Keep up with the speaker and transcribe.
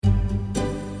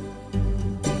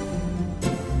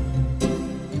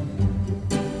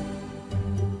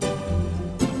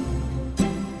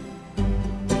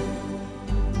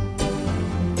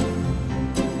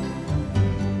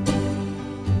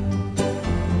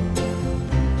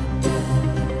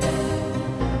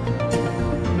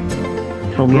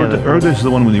Rhodes is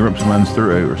the one when he rips a man's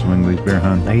throat out or something with his bare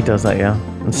hand. He does that, yeah.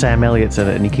 And Sam Elliott's in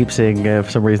it, and he keeps saying, for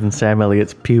some reason, Sam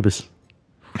Elliott's pubis.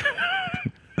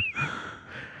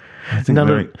 I think Sam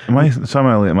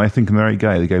Elliott, am I thinking the right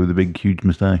guy? The guy with the big, huge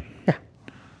moustache? Yeah.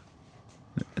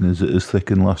 And is it as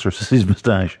thick and lustrous as his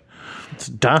moustache? It's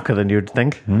darker than you'd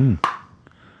think.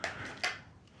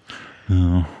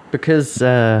 Oh. Because,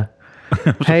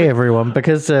 hey everyone,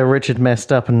 because Richard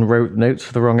messed up and wrote notes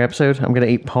for the wrong episode, I'm going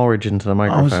to eat porridge into the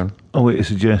microphone. It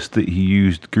suggests that he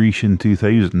used Grecian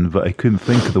 2000, but I couldn't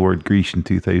think of the word Grecian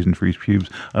 2000 for his pubes.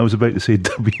 I was about to say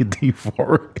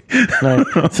WD-40.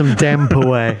 No, some damp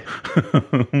away.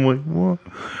 I'm like, what?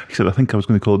 Except I think I was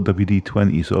going to call it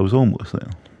WD-20, so I was almost there.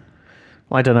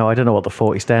 I don't know what the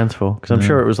 40 stands for, because I'm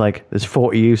sure it was like, there's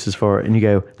 40 uses for it, and you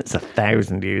go, there's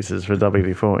 1,000 uses for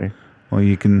WD-40. Well,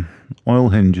 you can oil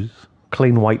hinges.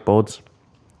 Clean whiteboards.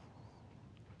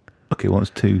 Okay, well, it's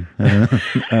 2.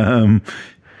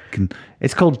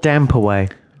 It's called damp away.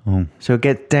 Oh. So it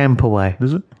gets damp away.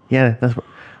 Does it? Yeah,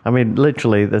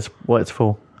 literally, that's what it's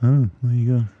for. Oh, there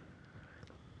you go.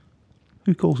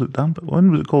 Who calls it damp?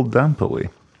 When was it called damp away?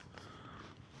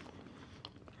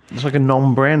 It's like a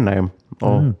non-brand name,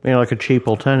 or like a cheap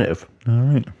alternative. All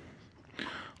right.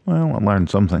 Well, I learned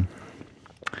something.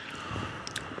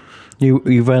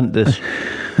 You've earned this.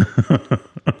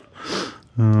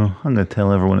 I'm going to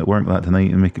tell everyone at work that tonight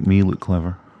and make me look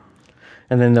clever.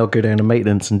 And then they'll go down to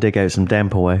maintenance and dig out some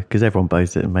damp away, because everyone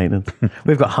buys it in maintenance.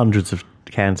 We've got hundreds of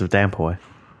cans of damp away.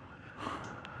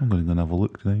 I'm going to go and have a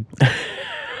look tonight.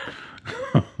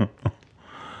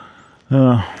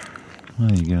 There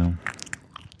you go.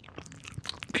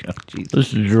 God,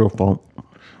 this is your fault.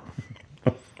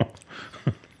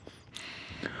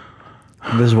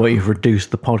 This is what you've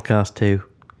reduced the podcast to.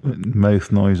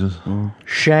 Mouth noises.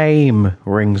 Shame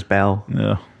rings bell.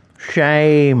 Yeah.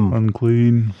 Shame.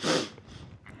 Unclean.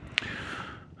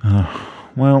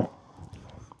 Well,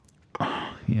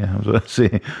 yeah, I was going to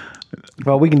say.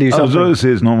 Well, we can do something. I was going to say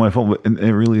it's not my fault, but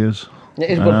it really is. It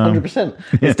is 100%.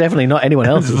 It's definitely not anyone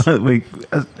else's.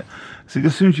 See,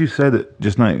 as soon as you said it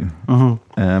just now,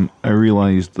 I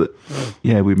realised that,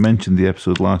 we mentioned the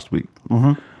episode last week.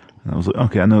 And I was like,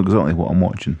 okay, I know exactly what I'm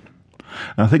watching.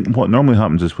 And I think what normally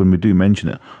happens is when we do mention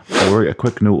it, I'll write a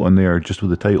quick note on there just with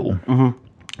the title.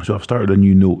 So I've started a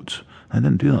new note. I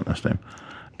didn't do that this time.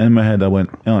 In my head, I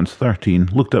went, it's 13,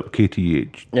 looked up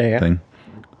KTH thing.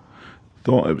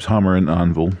 Thought it was Hammer and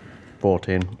Anvil.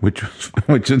 14. Which is,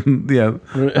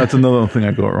 that's another thing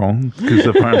I got wrong. Because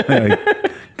apparently I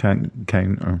can't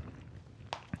count or...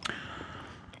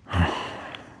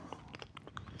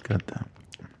 God damn.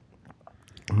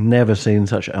 Never seen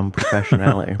such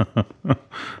unprofessionality.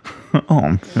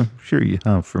 I'm sure you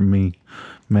have from me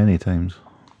many times.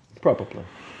 Probably.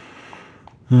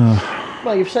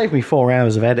 Well, you've saved me 4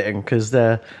 hours of editing because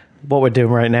what we're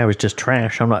doing right now is just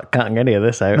trash. I'm not cutting any of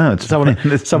this out. No, it's someone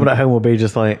at home will be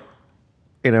just like,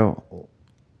 I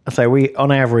say we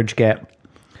on average get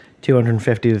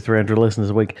 250 to 300 listeners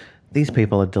a week. These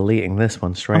people are deleting this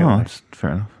one straight away. That's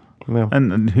fair enough. Yeah.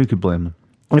 And who could blame them?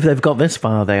 If they've got this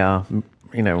far, they are,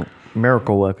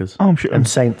 miracle workers. Oh, I'm sure. And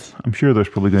saints. I'm sure there's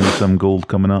probably going to be some gold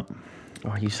coming up.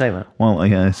 Oh, you say that? Well,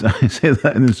 I say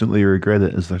that and instantly regret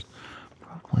it. Is there's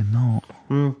probably not.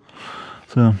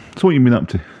 So what you been up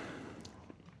to?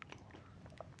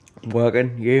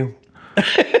 Working. You?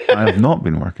 I have not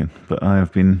been working, but I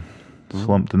have been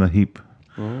slumped in a heap.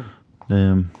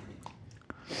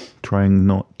 Trying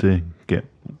not to get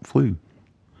flu,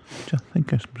 which I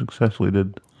think I successfully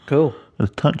did. Cool. A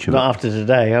touch of Not it. after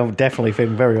today. I'm definitely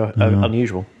feeling very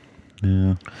unusual.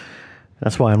 Yeah.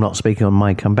 That's why I'm not speaking on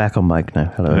mic. I'm back on mic now.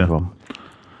 Hello, everyone.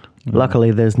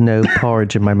 Luckily, there's no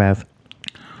porridge in my mouth.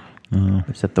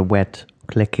 Except the wet,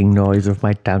 clicking noise of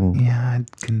my tongue. Yeah, I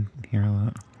can hear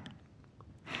that.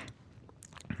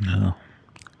 No.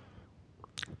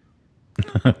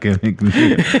 Okay, you can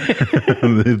see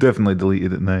it. They've definitely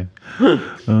deleted it now.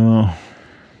 Oh.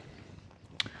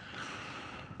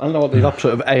 I don't know what the opposite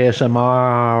of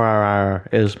ASMR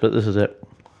is, but this is it.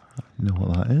 You know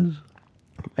what that is?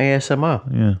 ASMR?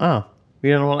 Yeah. Ah,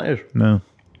 you don't know what that is? No.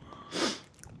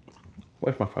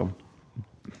 Where's my phone?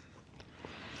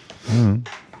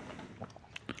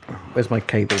 Where's my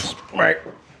cables? Right.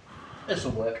 This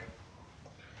will work.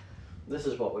 This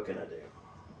is what we're going to do.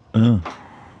 Oh.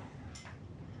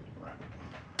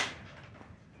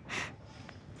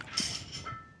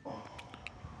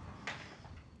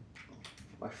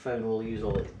 My phone will use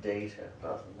all its data.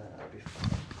 Other than that, I'll be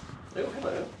fine. Oh,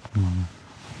 hello.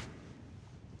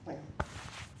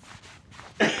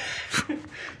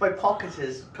 My pocket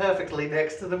is perfectly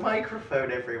next to the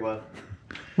microphone, everyone.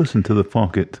 Listen to the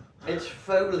pocket. It's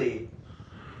Foley.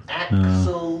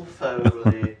 Axel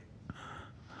Foley.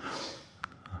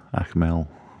 Achmel.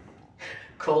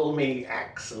 Call me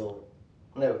Axel.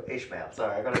 No, Ishmael.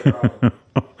 Sorry, I got it wrong.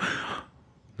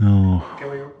 No.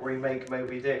 Can we remake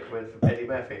Moby Dick with Eddie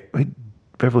Murphy?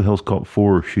 Beverly Hills Cop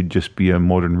 4 should just be a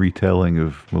modern retelling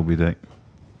of Moby Dick.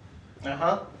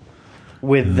 Uh-huh.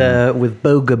 With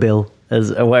Bogabill,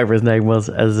 as whatever his name was,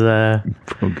 as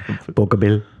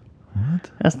Bogabill.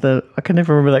 What? I can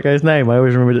never remember that guy's name. I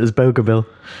always remembered it as Bogabill.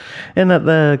 Isn't that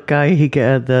the guy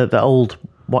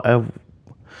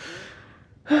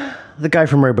the guy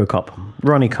from RoboCop,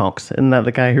 Ronnie Cox? Isn't that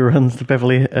the guy who runs the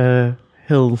Beverly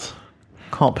Hills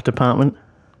Cop department?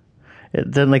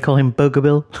 Don't they call him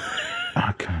Bogabill?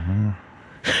 I can't remember.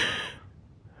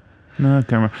 No, I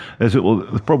can't remember. Well,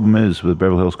 the problem is with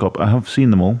Beverly Hills Cop, I have seen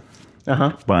them all.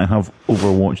 Uh-huh. But I have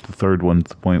overwatched the third one to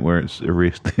the point where it's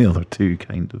erased the other two,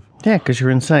 kind of. Yeah, because you're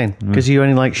insane. Because you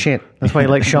only like shit. That's why you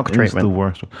like Shock Treatment. It's the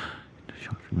worst one.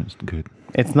 Shock Treatment's good.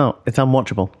 It's not. It's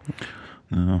unwatchable.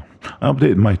 No. I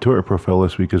updated my Twitter profile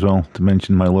this week as well to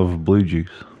mention my love of Blue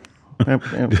Juice.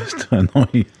 Just to annoy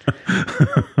you.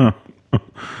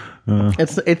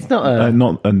 It's not a...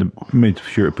 and made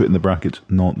sure to put in the brackets,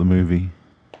 not the movie.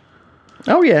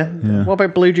 Oh, yeah. What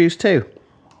about Blue Juice 2?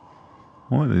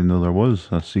 Well, I didn't know there was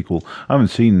a sequel. I haven't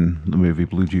seen the movie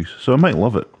Blue Juice, so I might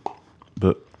love it,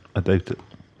 but I doubt it.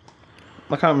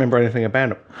 I can't remember anything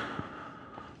about it.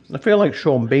 I feel like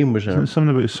Sean Bean was in Isn't it. it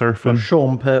something about surfing? Or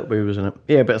Sean Pertwee was in it.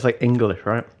 Yeah, but it's like English,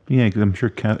 right? Yeah, because I'm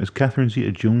sure is Catherine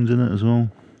Zeta-Jones in it as well?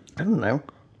 I don't know.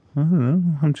 I don't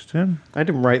know. I'm just saying. I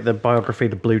didn't write the biography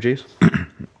of Blue Juice.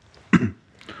 Oh,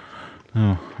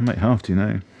 I might have to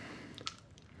now.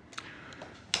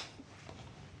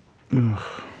 Ugh.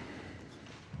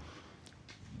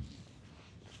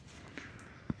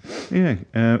 Yeah.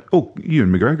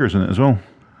 Ewan McGregor's in it as well.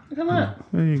 Look at that.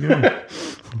 There you go.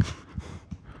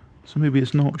 So maybe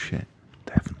it's not shit.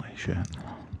 Definitely shit.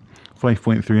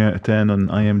 5.3 out of 10 on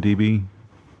IMDb.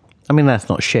 I mean, that's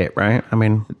not shit, right? I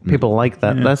mean, people like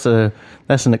that. Yeah.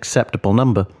 That's an acceptable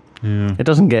number. Yeah. It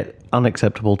doesn't get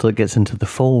unacceptable till it gets into the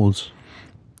fours.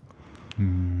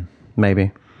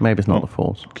 Maybe it's not the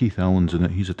fours. Keith Allen's in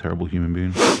it. He's a terrible human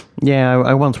being. Yeah,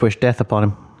 I once wished death upon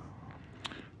him.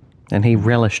 And he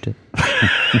relished it.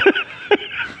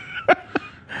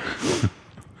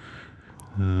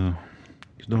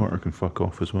 His daughter can fuck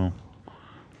off as well.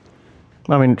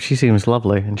 I mean, she seems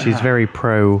lovely, and she's very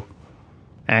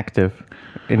pro-active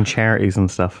in charities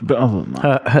and stuff. But other than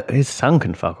that, His son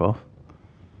can fuck off.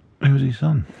 who's his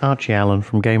son? Archie Allen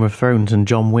from Game of Thrones and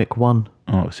John Wick 1.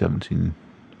 Oh, 17.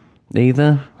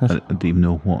 Either? I don't even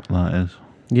know what that is.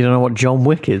 You don't know what John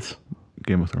Wick is?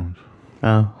 Game of Thrones.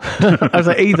 Oh. I was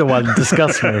like, either one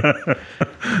disgusts me.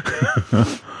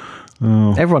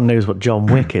 Everyone knows what John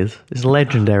Wick is. It's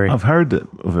legendary. I've heard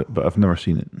of it, but I've never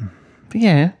seen it. But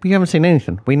yeah, but you haven't seen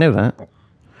anything. We know that.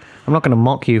 I'm not going to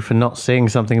mock you for not seeing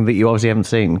something that you obviously haven't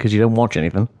seen because you don't watch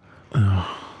anything. I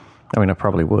mean, I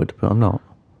probably would, but I'm not.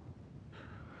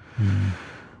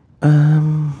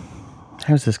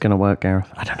 How's this going to work, Gareth?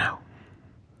 I don't know.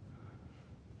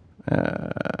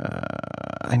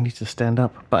 I need to stand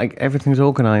up, but everything's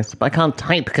organised. But I can't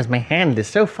type because my hand is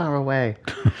so far away.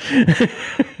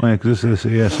 Well, because this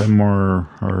is ASMR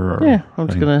or Yeah, I'm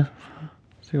just going to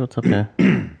see what's up here.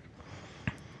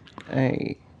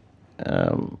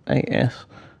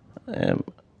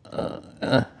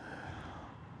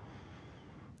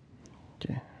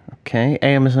 Okay,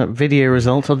 AM is video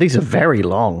results. Oh, these are very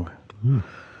long.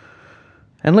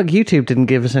 And look, YouTube didn't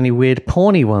give us any weird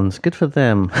porny ones. Good for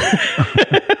them.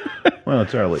 Well,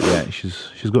 it's early. Yeah, she's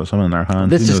got some in her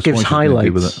hands. This Who just knows gives what she's gonna do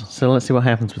highlights. with it. So let's see what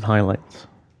happens with highlights.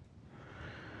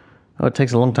 Oh, it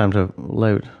takes a long time to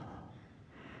load.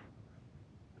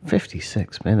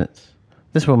 56 minutes.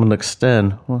 This woman looks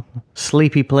stern. What?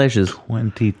 Sleepy pleasures.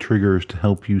 20 triggers to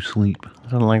help you sleep. I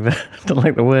don't like that. I don't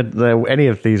like the word. Any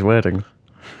of these wordings.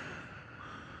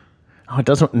 Oh, it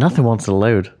doesn't. Nothing wants to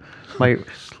load. My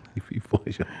Sleepy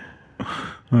pleasure. I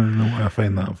don't know why I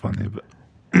find that funny, but.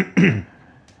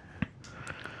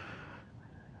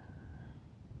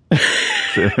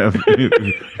 So have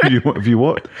you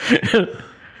what?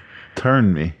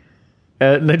 Turn me.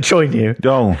 no, join you.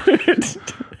 Oh.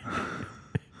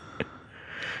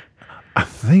 I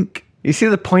think. You see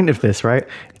the point of this, right?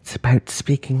 It's about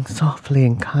speaking softly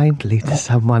and kindly to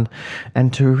someone,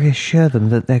 and to reassure them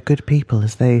that they're good people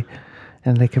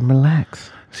and they can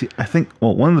relax. See, I think.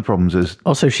 Well, one of the problems is.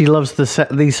 Also, she loves these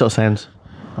sort of sounds.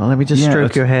 Oh, let me just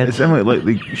stroke your head. It's like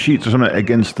the sheets or something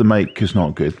against the mic is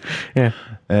not good. Yeah.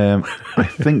 I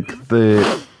think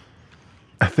the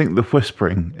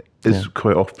whispering is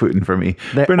quite off-putting for me.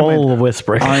 They're Bear in mind, all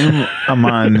whispering. I'm a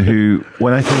man who,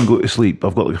 when I try and go to sleep,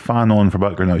 I've got like a fan on for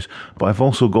background noise, but I've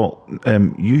also got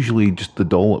usually just the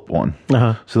dollop one.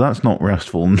 So that's not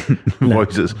restful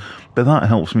voices, but that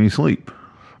helps me sleep.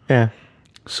 Yeah.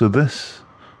 So this...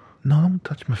 No, don't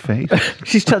touch my face.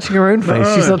 She's touching her own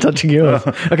face. She's not touching yours.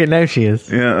 Okay, now she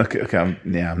is. Yeah, okay.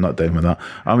 I'm not down with that.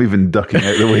 I'm even ducking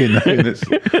out the way now. And it's,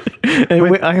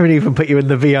 I haven't even put you in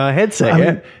the VR headset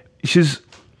yet.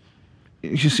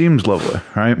 She seems lovely,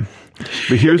 right?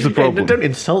 But here's the problem. Don't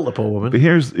insult the poor woman. But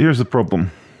here's the problem.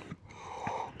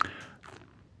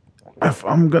 If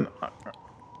I'm gonna,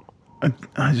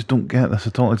 I just don't get this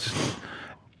at all. It's just,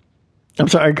 I'm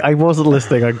sorry, I wasn't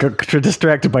listening. I got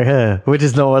distracted by her, which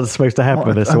is not what's supposed to happen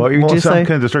with this. So what were you just saying? I'm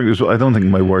kind of distracted. So I don't think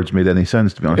my words made any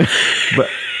sense, to be honest. But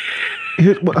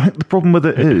here's what I think the problem with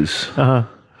it is that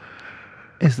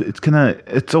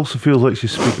it also feels like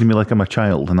she's speaking to me like I'm a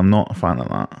child, and I'm not a fan of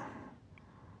that.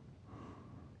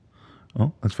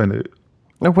 Oh, let's find out.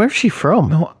 Now, where's she from?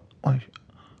 No,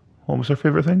 what was her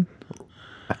favourite thing?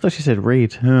 I thought she said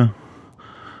read. Yeah.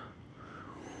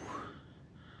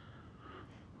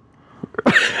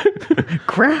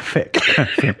 Graphic.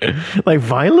 Like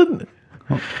violent?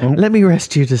 Let me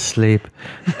rest you to sleep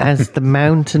as the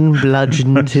mountain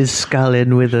bludgeoned his skull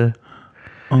in with a...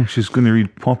 Oh, she's going to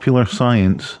read Popular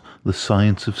Science, The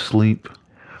Science of Sleep.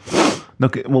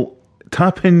 Okay, well,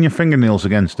 tapping your fingernails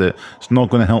against it, it's not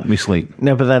going to help me sleep.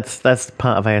 No, but that's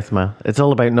part of ASMR. It's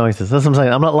all about noises. That's what I'm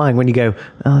saying. I'm not lying when you go,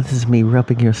 oh, this is me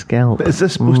rubbing your scalp. But is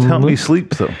this supposed to help me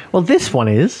sleep, though? Well, this one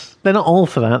is. They're not all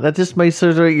for that. They're just made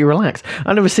so that you relax.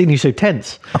 I've never seen you so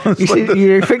tense.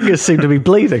 Your fingers seem to be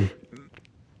bleeding.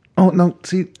 Oh, no,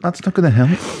 see, that's not going to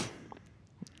help.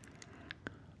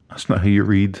 That's not how you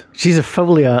read. She's a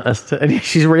Foley artist, and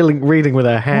she's reading with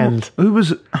her hand. Oh, who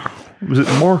was it? Was it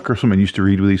Mork or someone used to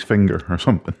read with his finger or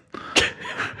something?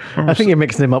 I think you're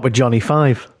mixing him up with Johnny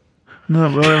Five. No,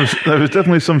 well, there was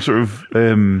definitely some sort of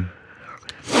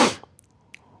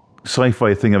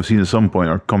sci-fi thing I've seen at some point,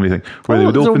 or comedy thing, where they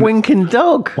would there's open a winking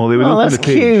dog. Well, they would open that's the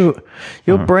cage. Cute.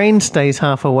 Your brain stays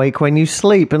half awake when you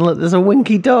sleep, and look, there's a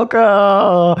winky dog.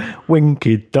 Oh,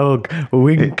 winky dog,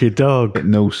 winky dog. It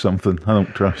knows something. I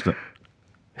don't trust it.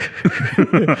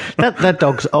 That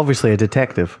dog's obviously a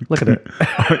detective. Look at it.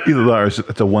 Either that, or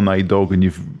it's a one-eyed dog, and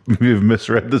you've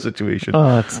misread the situation.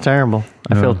 Oh, it's terrible.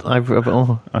 I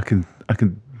can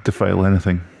defile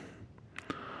anything.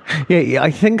 Yeah, I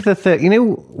think that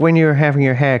when you're having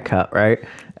your hair cut, right?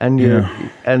 And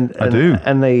I do.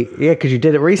 And because you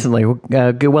did it recently.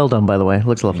 Well done, by the way. It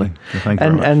looks lovely. Thank you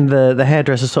very much. And the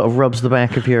hairdresser sort of rubs the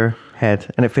back of your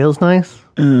head, and it feels nice.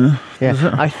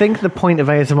 Yeah, I think the point of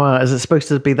ASMR is it's supposed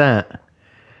to be that.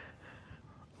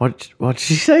 What did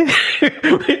she say?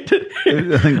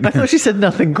 I thought she said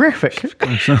nothing graphic.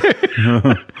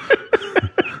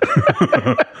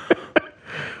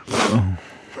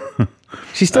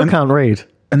 She still can't read.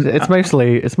 And it's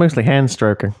mostly hand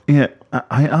stroking. Yeah,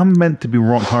 I am meant to be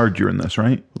rock hard during this,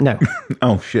 right? No.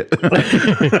 Oh shit.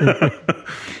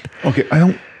 Okay, I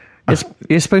don't.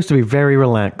 You're supposed to be very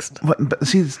relaxed. But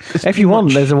see, it's if you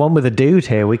want, there's a one with a dude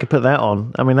here. We could put that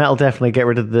on. I mean, that'll definitely get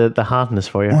rid of the hardness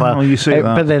for you. Well, you say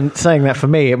that. But then saying that for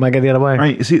me, it might go the other way.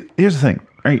 Right, you see, here's the thing.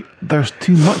 Right, there's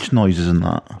too much noises in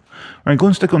that. Right, go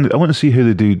and stick on I want to see how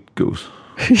the dude goes.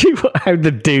 How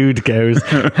the dude goes.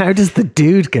 How does the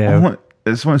dude go? I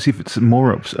just want to see if it's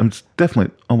more ups. It's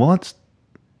definitely. Oh well, that's.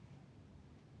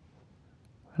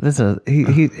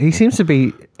 He seems to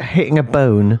be hitting a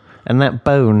bone, and that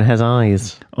bone has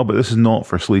eyes. Oh, but this is not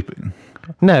for sleeping.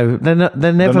 No, they're not.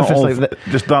 They're never for sleeping.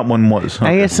 Just that one was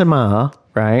okay. ASMR,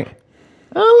 right?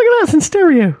 Oh, look at that! It's in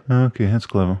stereo. Okay, that's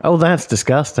clever. Oh, that's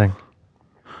disgusting.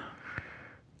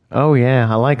 Oh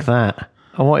yeah, I like that.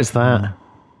 Oh, what is that?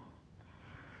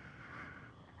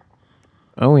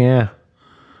 Oh yeah.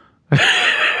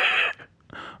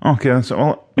 Okay, so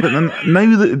well, but then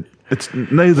now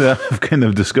that I've kind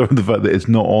of discovered the fact that it's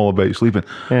not all about sleeping,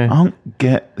 I don't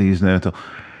get these now at all.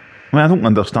 I mean, I don't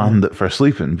understand it for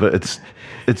sleeping, but it's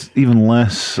even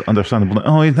less understandable.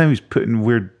 Oh, now he's putting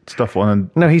weird stuff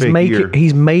on. No, he's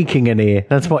making an ear.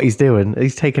 That's what he's doing.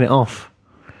 He's taking it off.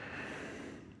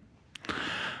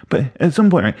 But at some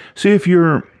point, right? See if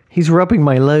you're. He's rubbing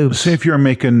my lobes. See if you're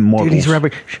making models. Dude, he's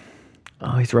rubbing.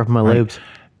 Oh, he's rubbing my lobes.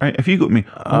 Right, if you got me,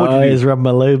 he's rubbing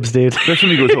my lobes, dude. If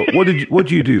somebody goes, oh, what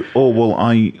do you do? Oh, well,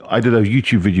 I did a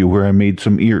YouTube video where I made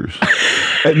some ears.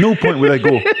 At no point would I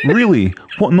go, really?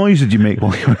 What noise did you make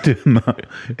while you were doing that?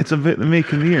 It's a bit of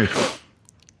making the ears.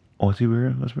 Oh, is he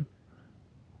weird?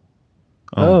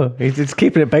 Oh, he's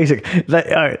keeping it basic.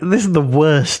 This is the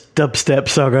worst dubstep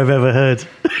song I've ever heard.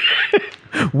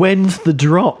 When's the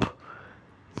drop?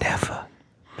 Never.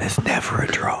 There's never a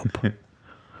drop. Okay,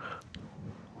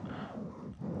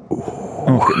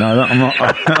 no, I'm not.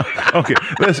 Okay,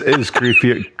 this is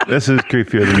creepier. This is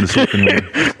creepier than the sleeping room.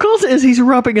 Of course it is. He's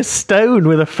rubbing a stone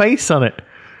with a face on it.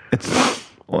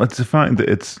 It's the fact that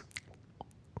it's.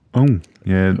 Oh,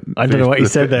 yeah. I don't know what you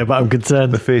said there, but I'm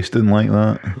concerned. The face didn't like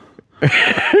that.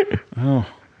 Oh.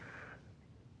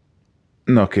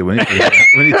 No, okay, we need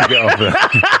to get off there.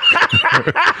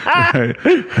 Right,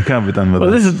 I can't be done with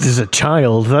Well, this. this is a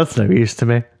child. That's no use to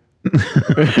me. Because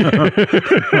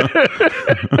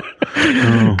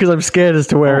I'm scared as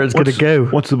to where it's going to go.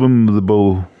 What's the woman with the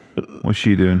bow? What's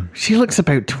she doing? She looks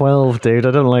about 12, dude.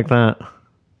 I don't like that.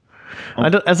 I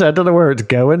don't know where it's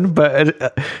going,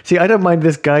 but see, I don't mind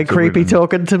this guy creepy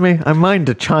talking to me. I mind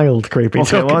a child creepy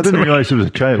talking well, I didn't to me. realise it was a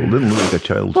child. It didn't look like a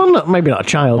child. Well, maybe not a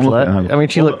child. I mean,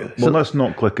 she looked. Well, let's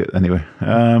not click it anyway.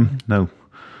 No.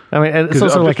 I mean, it's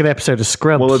also like an episode of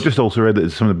Scrubs. Well, I've just also read that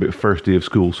it's something about first day of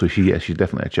school, so she's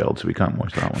definitely a child, so we can't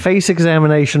watch that one. Face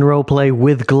examination role play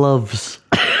with gloves.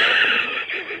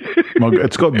 Well,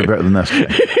 it's got to be better than this.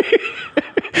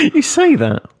 You say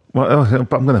that. Well, I'm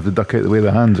going to have to duck out the way of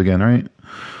the hands again, right?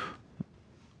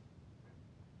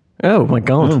 Oh my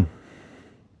god! Oh.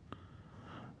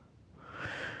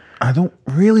 I don't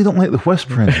like the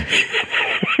whispering.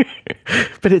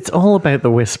 But it's all about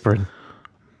the whispering.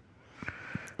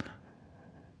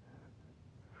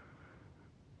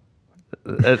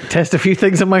 Test a few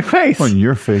things on my face. On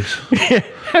your face.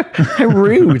 How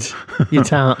rude, you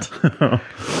tart.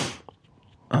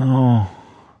 Oh.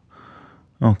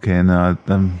 Okay, now,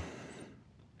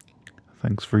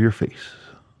 thanks for your face.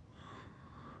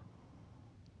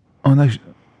 Oh, now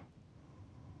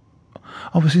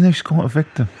obviously now she's got a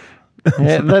victim.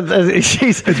 Yeah,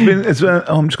 It's been.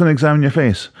 Oh, I'm just going to examine your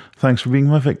face. Thanks for being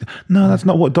my victim. No, that's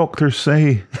not what doctors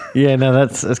say. Yeah, no,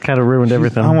 that's kind of ruined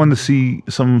everything. I want to see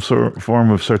some sort of form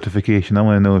of certification. I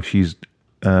want to know if she's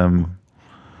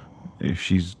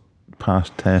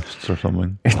passed tests or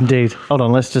something. Indeed. Hold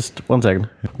on, let's just 1 second.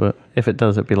 But if it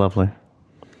does, it'd be lovely.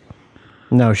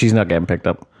 No, she's not getting picked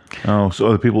up. Oh, so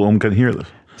other people at home can hear this.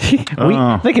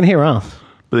 They can hear us.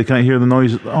 But they can't hear the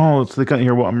noise. Oh, so they can't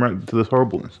hear what I'm reacting to this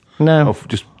horribleness. No. Of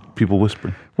just people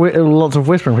whispering. Lots of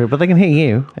whispering people, but they can hear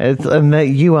you. And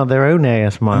you are their own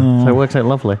ASMR. So it works out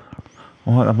lovely.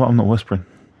 Well, I'm not whispering.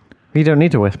 You don't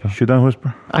need to whisper. Should I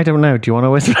whisper? I don't know. Do you want to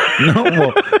whisper? No.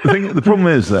 Well, the problem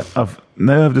is that I've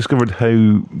discovered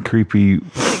how creepy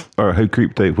or how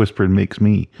creeped out whispering makes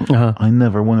me. Uh-huh. I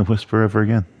never want to whisper ever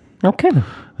again. Okay. In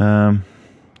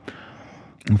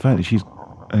fact,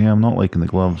 I'm not liking the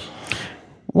gloves.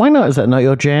 Why not? Is that not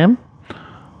your jam?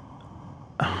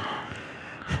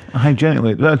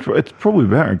 Hygienically, it's probably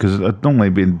better because I don't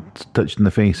like being touched in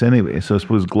the face anyway. So I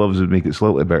suppose gloves would make it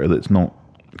slightly better that it's not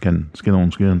skin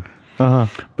on skin.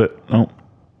 But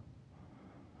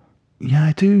yeah,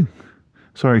 I do.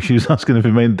 Sorry, she was asking if I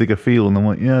mind to take a feel, and I'm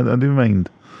like, yeah, I do mind.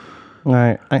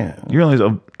 Right. You realise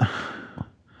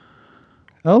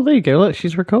Oh, there you go. Look,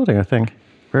 she's recording, I think.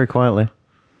 Very quietly.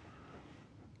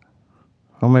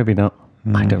 Or maybe not.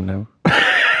 I don't know.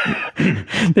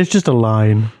 There's just a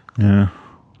line. Yeah.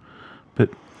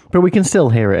 But we can still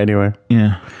hear it anyway.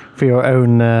 Yeah. For your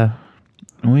own...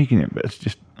 Well, you can hear it, but it's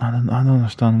just... I don't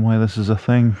understand why this is a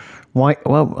thing. Why?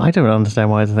 Well, I don't understand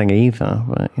why it's a thing either,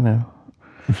 but, you know.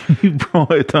 You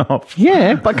brought it up.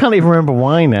 Yeah, but I can't even remember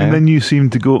why now. And then you seem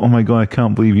to go, oh my God, I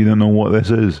can't believe you don't know what this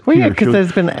is. Well, yeah, because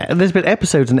there's been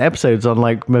episodes and episodes on,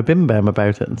 like, Mabimbam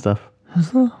about it and stuff.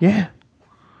 Is there? Yeah.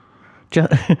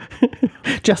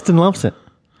 Justin loves it.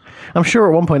 I'm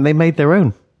sure at one point they made their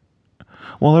own.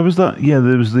 Well, there was that. Yeah,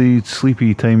 there was the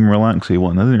sleepy time relaxy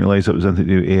one. I didn't realise it was anything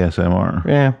to do with ASMR.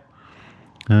 Yeah.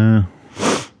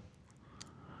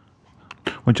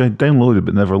 Which I downloaded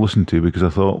but never listened to because I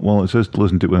thought, well, it says to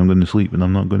listen to it when I'm going to sleep, and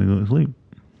I'm not going to go to sleep.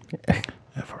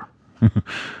 Ever.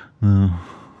 No.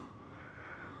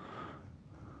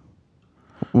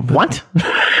 What?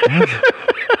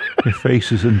 Your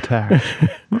face is intact.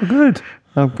 Oh, good.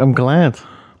 I'm glad.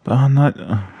 But I'm not...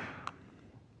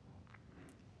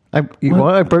 I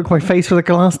broke my face with a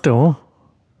glass door.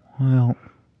 Well...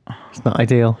 It's not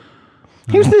ideal.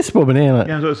 Who's this woman here? Like?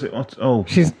 Yeah, I was going to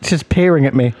say, She's just peering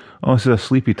at me. Oh, this is a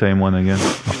sleepy time one again.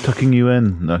 She's tucking you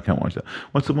in. No, I can't watch that.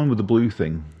 What's the one with the blue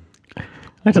thing?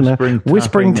 I don't know.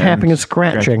 Whispering, tapping, and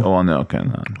scratching. Oh, no, okay.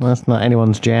 No. That's not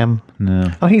anyone's jam.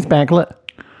 No. Oh, he's backlit.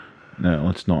 No,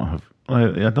 let's not have...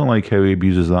 I don't like how he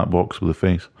abuses that box with a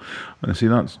face. And see,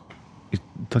 he's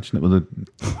touching it with a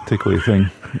tickly thing.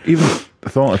 Even the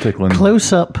thought of tickling...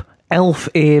 Close up, elf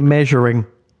ear measuring.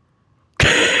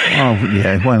 Oh,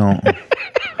 yeah, why not?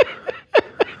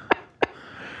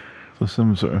 with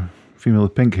some sort of female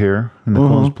with pink hair in the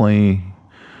cosplay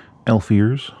elf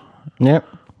ears. Yep.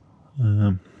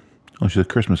 She's a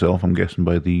Christmas elf, I'm guessing,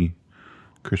 by the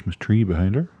Christmas tree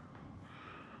behind her.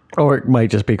 Or it might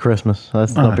just be Christmas.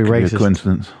 Let's not be Could be a racist.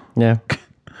 coincidence. Yeah.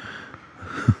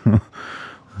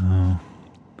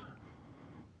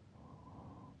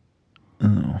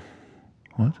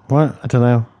 What? What? I don't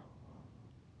know.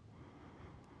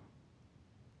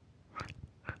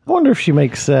 I wonder if she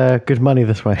makes good money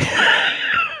this way.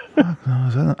 I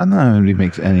don't know how anybody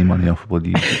makes any money off of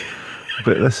bloody YouTube.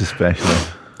 But this especially.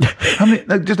 How many,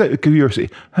 just out of curiosity,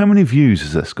 how many views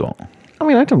has this got? I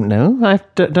mean, I don't know.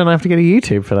 Don't have to go to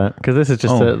YouTube for that, because this is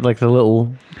just like the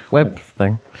little web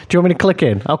thing. Do you want me to click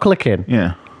in? I'll click in.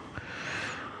 Yeah.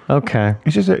 Okay.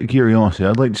 It's just out of curiosity.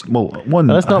 I'd like to, one.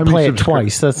 Let's not play it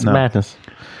twice. That's madness.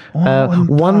 Oh,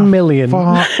 1 million.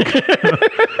 Fuck.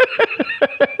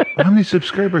 How many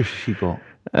subscribers has she got?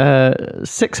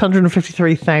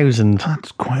 653,000.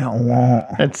 That's quite a lot.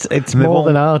 It's more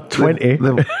than our 20.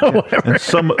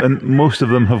 And most of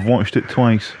them have watched it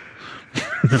twice.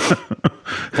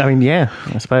 I mean, yeah,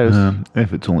 I suppose.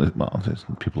 If it's only it's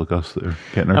people like us that are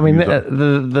getting our I mean, views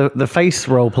up. the face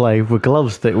role play with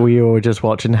gloves that we were just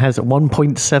watching has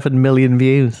 1.7 million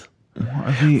views.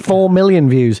 4 million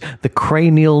views. The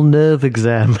cranial nerve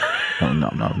exam.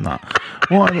 No.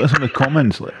 What are some of the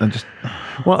comments?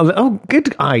 Well,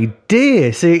 good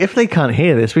idea. See, if they can't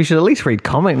hear this, we should at least read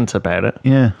comments about it.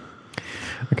 Yeah.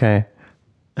 Okay.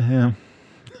 Yeah.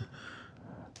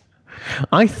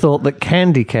 I thought that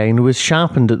candy cane was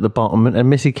sharpened at the bottom and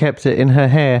Missy kept it in her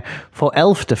hair for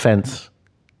elf defense.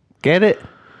 Get it?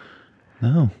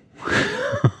 No.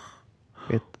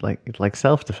 It's like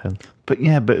self-defense. But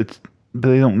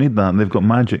they don't need that. They've got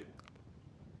magic.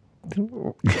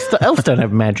 Elves don't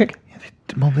have magic.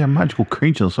 Well, they're magical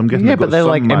creatures, so I'm guessing. Yeah, but they're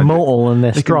like magic. immortal and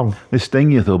they're strong. They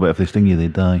sting you though, but if they sting you, they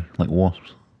die like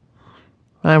wasps.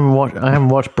 I haven't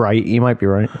watched Bright. You might be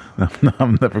right. No,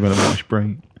 I'm never going to watch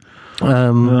Bright.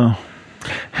 No.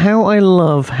 How I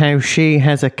love how she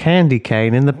has a candy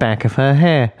cane in the back of her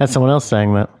hair. That's someone else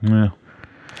saying that. Yeah.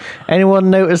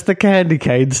 Anyone notice the candy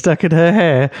cane stuck in her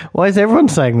hair? Why is everyone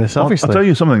saying this? Obviously. I'll tell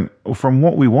you something. From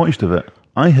what we watched of it,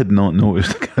 I had not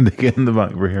noticed the candy cane in the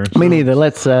back of her hair. Me neither.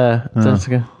 Let's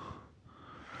go.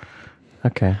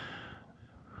 Okay.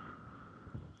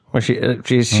 Well,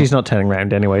 she's not turning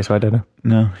around anyway, so I don't know.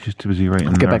 No, she's too busy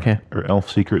writing Get back here. her Elf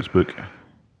Secrets book.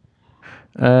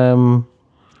 I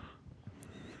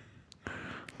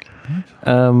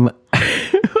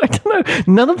don't know.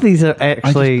 None of these are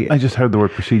actually... I just heard the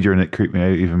word procedure and it creeped me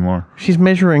out even more. She's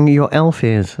measuring your elf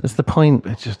ears. That's the point.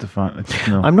 It's just the fact.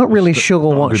 I'm not really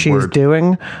sure what she's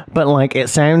doing, but like it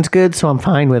sounds good, so I'm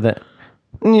fine with it.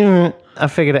 I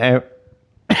figured it out.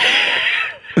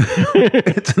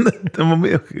 It's in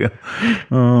the...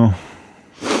 Oh,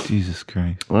 Jesus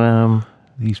Christ.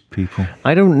 These people.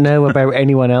 I don't know about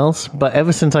anyone else, but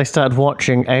ever since I started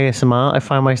watching ASMR, I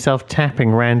find myself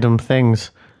tapping random things,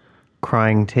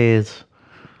 crying tears.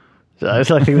 So I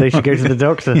think they should go to the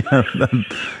doctor.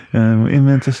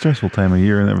 It's a stressful time of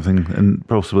year and everything, and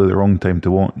possibly the wrong time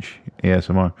to watch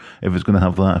ASMR if it's going to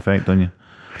have that effect on you.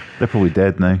 They're probably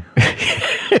dead now.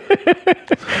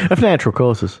 Of natural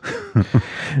causes.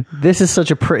 This is such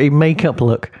a pretty makeup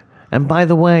look. And by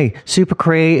the way, super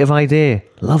creative idea.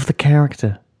 Love the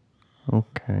character.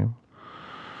 Okay.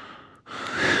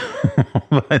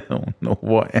 I don't know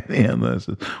what any of this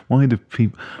is. Why do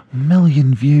people... 1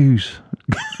 million views.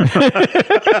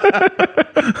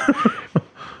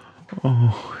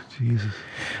 Oh, Jesus.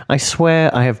 I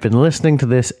swear I have been listening to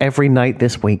this every night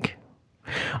this week.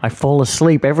 I fall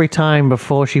asleep every time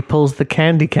before she pulls the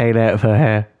candy cane out of her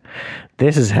hair.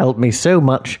 This has helped me so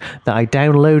much that I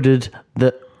downloaded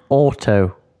the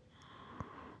audio,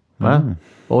 and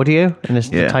it's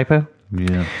the typo.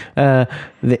 Yeah.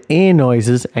 The ear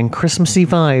noises and Christmassy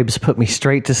vibes put me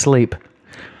straight to sleep.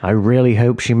 I really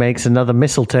hope she makes another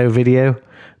mistletoe video.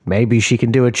 Maybe she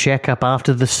can do a checkup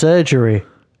after the surgery.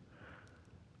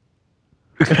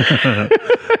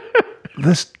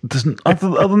 This doesn't,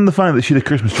 other than the fact that she had a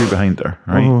Christmas tree behind her,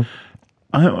 right?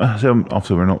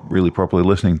 Obviously, we're not really properly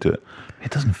listening to it.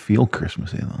 It doesn't feel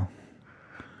Christmassy though.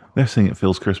 They're saying it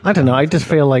feels Christmas. I don't know. I just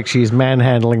feel like she's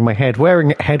manhandling my head.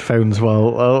 Wearing headphones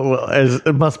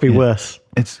it must be worse.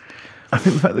 I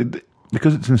think the fact that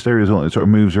because it's in stereo as well, it sort of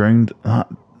moves around.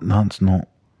 That's not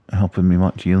helping me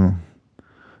much either.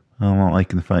 I'm not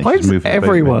liking the fact she's moving.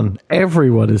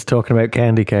 Everyone is talking about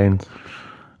candy canes.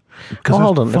 Because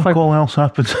hold on, fuck all else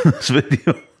happens in this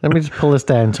video. Let me just pull this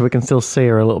down so we can still see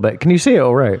her a little bit. Can you see it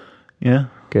all right? Yeah.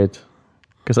 Good.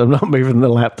 Because I'm not moving the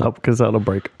laptop because that'll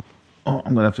break. Oh,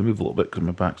 I'm going to have to move a little bit because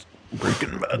my back's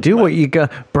Breaking Bad. Do what you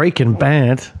got. Breaking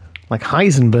Bad. Like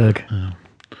Heisenberg.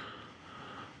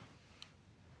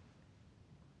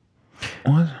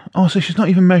 What? Oh, so she's not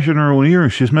even measuring her own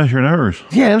ears, she's measuring ours.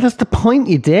 Yeah, that's the point,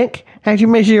 you dick. How do you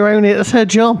measure your own ears? That's her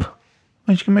job.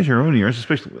 Well, she can measure her own ears,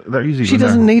 especially they're easy. She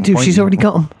doesn't need to. She's already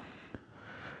got them.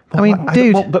 I mean,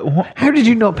 dude, how did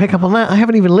you not pick up on that? I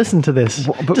haven't even listened to this.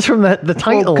 Just from the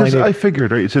title. Because I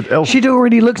figured, right, it said elf. She'd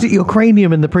already looked at your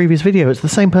cranium in the previous video. It's the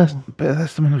same person. But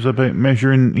that's the one that was about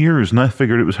measuring ears, and I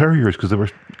figured it was her ears because they were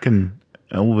fucking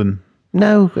elven.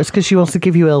 No, it's because she wants to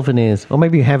give you elven ears. Or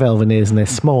maybe you have elven ears and they're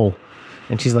small.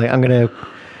 And she's like, I'm going to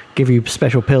give you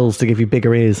special pills to give you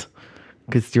bigger ears.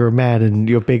 Because you're a man and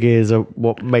your big ears are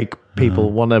what make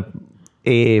people want to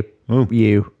ear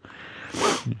you.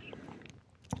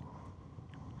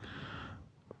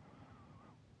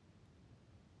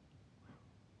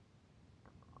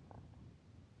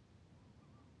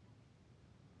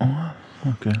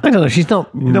 Okay. I don't know. She's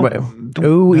not.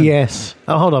 Oh yes.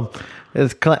 Oh, hold on.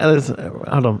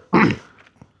 Hold on.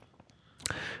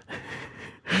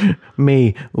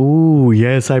 Me. Ooh,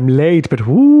 yes, I'm late, but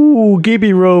ooh,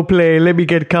 Gibby roleplay. Let me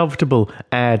get comfortable.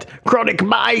 Add chronic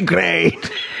migraine.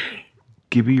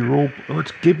 Gibby role. Oh,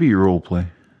 it's Gibby roleplay.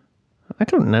 I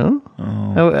don't know.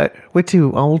 We're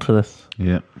too old for this.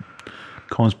 Yeah.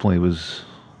 Cosplay was.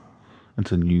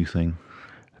 It's a new thing.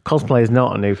 Cosplay is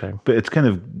not a new thing. But it's kind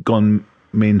of gone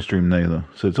mainstream now, though.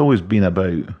 So it's always been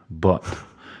about, but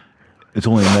it's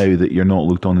only now that you're not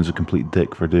looked on as a complete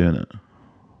dick for doing it.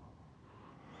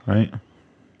 Right?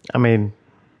 I mean,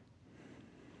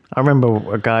 I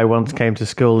remember a guy once came to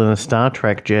school in a Star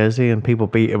Trek jersey and people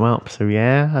beat him up. So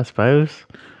yeah, I suppose.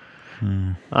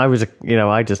 I was,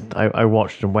 I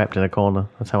watched and wept in a corner.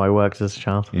 That's how I worked as a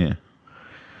child. Yeah.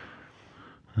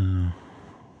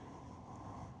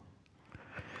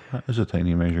 That is a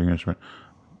tiny measuring instrument.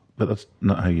 But that's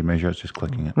not how you measure, it's just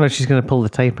clicking it. No, she's going to pull the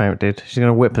tape out, dude. She's going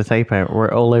to whip the tape out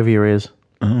all over your ears.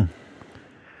 Oh.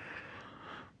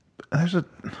 There's a...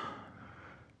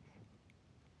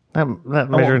 That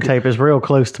measuring tape is real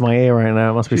close to my ear right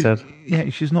now, it must be said. Yeah,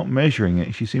 she's not measuring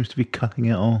it. She seems to be cutting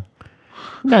it all.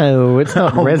 No, it's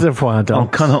not Reservoir Dogs. I'll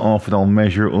cut it off and I'll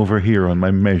measure it over here on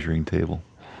my measuring table.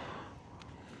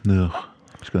 Ugh.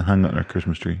 Just going to hang that on our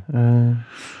Christmas tree.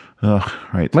 Ugh,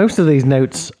 right. Most of these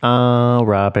notes are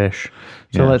rubbish.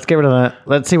 So let's get rid of that.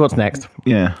 Let's see what's next.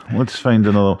 Yeah, let's find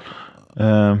another.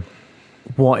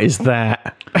 What is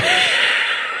that?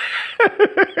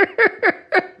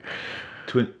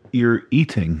 You're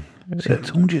eating. See, I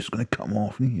told you it's going to come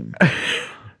off.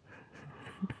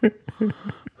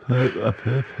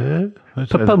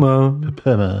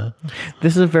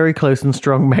 This is a very close and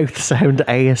strong mouth sound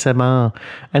ASMR.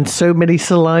 And so many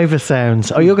saliva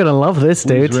sounds. Oh, you're going to love this,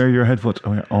 dude. Please wear your headphones.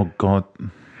 Oh, God.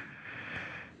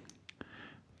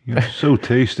 You're so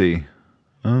tasty.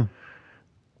 Oh.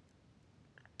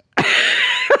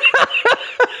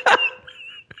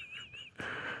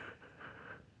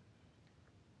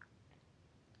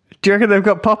 Do you reckon they've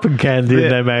got popping candy in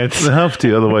their mouths? They have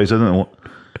to, otherwise I don't know what.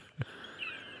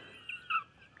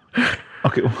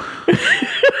 Okay.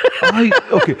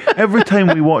 Okay. Every time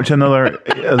we watch another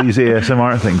of these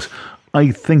ASMR things, I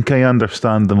think I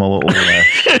understand them a little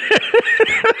less.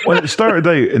 When it started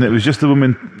out and it was just the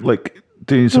woman like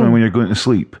doing something when you're going to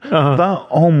sleep, that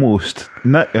almost,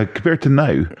 compared to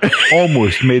now,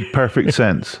 almost made perfect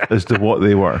sense as to what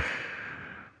they were.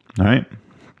 All right?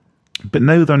 But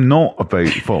now they're not about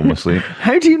falling asleep.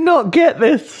 How do you not get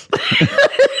this?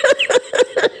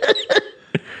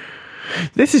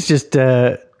 This is just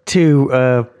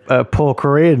two poor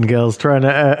Korean girls trying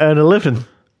to earn a living.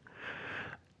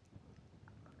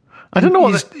 I don't know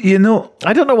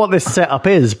I don't know what this setup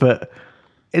is, but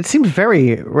it seems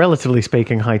very, relatively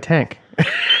speaking, high tech.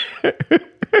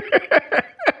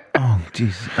 Oh,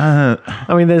 jeez.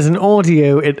 I mean, there's an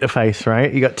audio interface,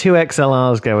 right? You got two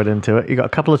XLRs going into it. You got a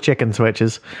couple of chicken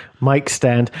switches, mic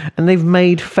stand, and they've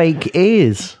made fake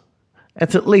ears.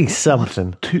 It's at least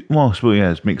something. Well,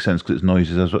 yeah, it makes sense because it's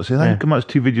noises. I was about to say, I think it's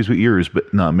two videos with ears,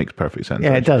 but no, it makes perfect sense.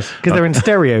 Yeah, it does. Because they're in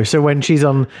stereo. So when she's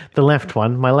on the left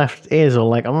one, my left ear's all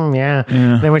like, yeah.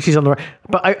 Then when she's on the right.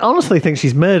 But I honestly think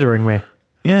she's murdering me.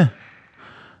 Yeah.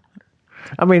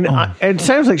 I mean, it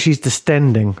sounds like she's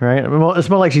distending, right? I mean, it's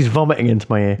more like she's vomiting into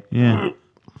my ear. Yeah.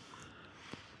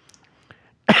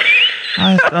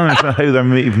 I don't know how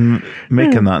they're even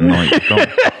making that noise.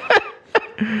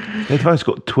 If I've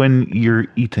got twin ear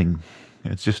eating,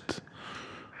 it's just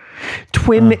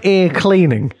twin ear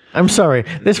cleaning. I'm sorry,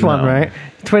 this one, right?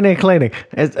 Twin ear cleaning.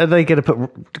 Are they going to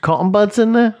put cotton buds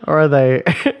in there, or are they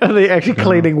actually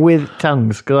cleaning with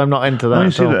tongues? Because I'm not into that. I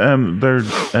see that they're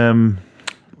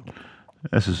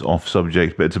This is off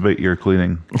subject, but it's about ear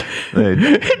cleaning. They,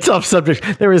 It's off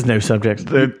subject. There is no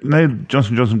subject. now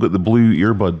Johnson & Johnson got the blue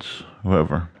earbuds,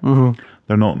 whatever.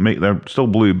 Mm-hmm. They're still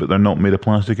blue, but they're not made of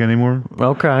plastic anymore.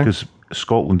 Okay. Because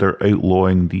Scotland are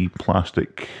outlawing the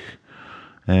plastic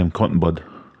cotton bud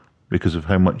because of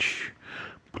how much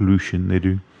pollution they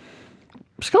do.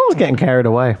 Scotland's getting carried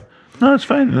away. No, it's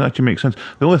fine. It actually makes sense.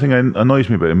 The only thing that annoys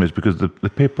me about them is because the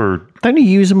paper... Don't you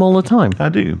use them all the time? I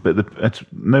do, but it's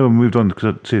now I've moved on because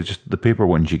I'd say it's just the paper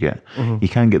ones you get. Mm-hmm. You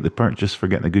can't get the purchase for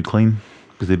getting a good clean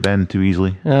because they bend too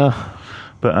easily. Yeah.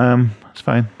 But it's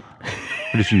fine.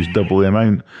 I just use double the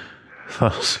amount.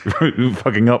 Thus,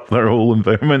 fucking up their whole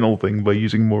environmental thing by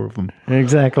using more of them.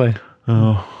 Exactly.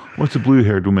 Oh, what's the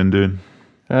blue-haired woman doing?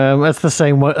 That's the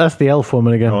same one. That's the elf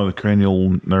woman again. Oh, the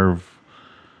cranial nerve.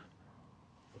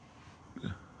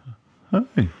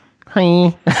 Hi.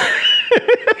 Hi.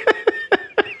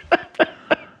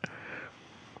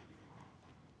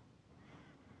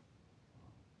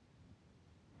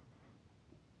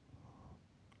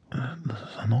 This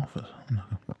is an office.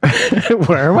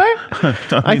 Where am I?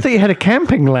 I thought you had a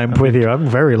camping lamp with you. I'm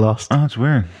very lost. Oh, that's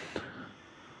weird.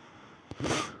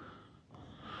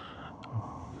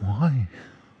 Why?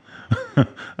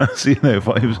 See now, if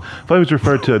I was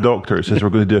referred to a doctor, it says we're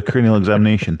going to do a cranial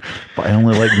examination, but I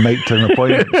only like nighttime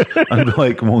appointments. I'd be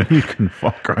like, well, you can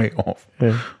fuck right off.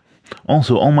 Yeah.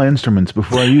 Also, all my instruments,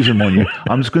 before I use them on you,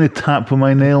 I'm just going to tap with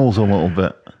my nails a little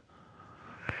bit.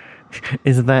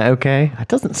 Isn't that okay? It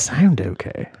doesn't sound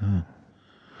okay.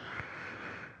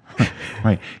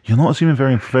 Right, you're not seeming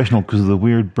very professional because of the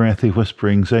weird, breathy,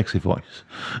 whispering, sexy voice.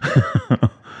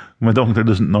 My doctor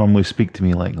doesn't normally speak to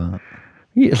me like that.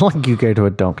 It's like you go to a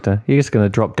doctor. You're just going to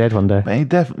drop dead one day.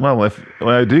 Well, if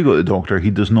I do go to the doctor, he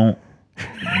does not.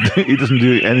 He doesn't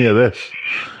do any of this.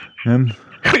 And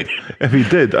if he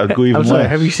did, I'd go even less.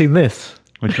 Have you seen this?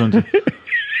 Which one's it?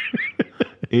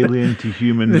 Alien to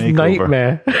human this makeover.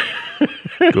 Nightmare.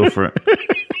 Go for it.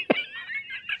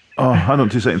 Oh, hold on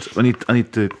 2 seconds. I need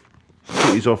to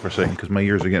take these off for a second because my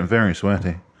ears are getting very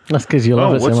sweaty. That's because you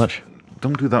love it so much.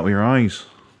 Don't do that with your eyes.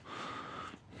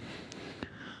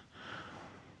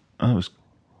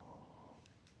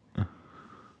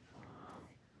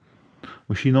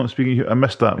 Was she not speaking? I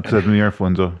missed that because I had my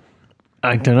earphones on.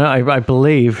 I don't know. I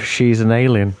believe she's an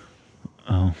alien.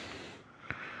 Oh.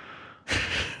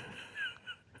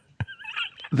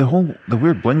 The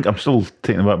weird blink, I'm still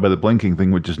taken aback by the blinking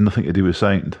thing, which has nothing to do with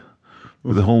sound.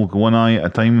 With the whole one eye at a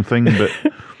time thing, but...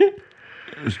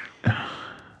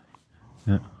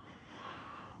 yeah.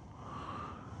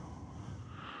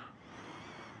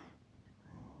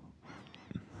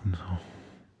 No.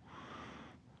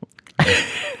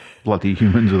 Bloody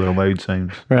humans with their loud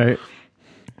sounds. Right.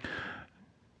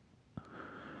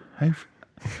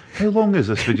 How long is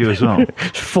this video as well?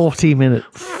 40 minutes.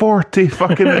 40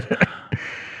 fucking minutes.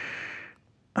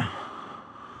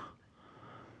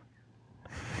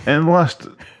 And the last,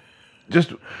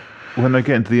 just when they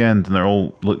get into the end and they're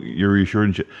all, look, you're reassured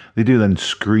and shit, they do then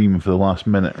scream for the last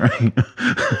minute, right?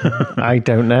 I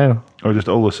don't know. Or just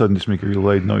all of a sudden just make a real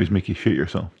loud noise, make you shit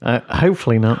yourself.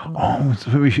 Hopefully not. Oh,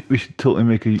 so we should totally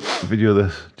make a video of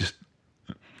this. Just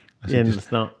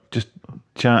it's not. Just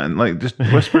chatting, like just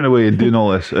whispering away and doing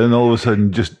all this, and all of a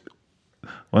sudden just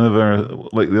one of our,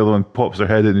 like the other one pops their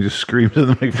head in and just screams at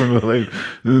the microphone loud,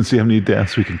 and then see how many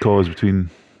deaths we can cause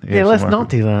between. Yeah, let's not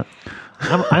do that.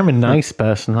 I'm a nice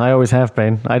person. I always have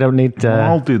been. I don't need. Well,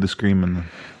 I'll do the screaming then.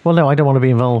 Well, no, I don't want to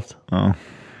be involved. Oh,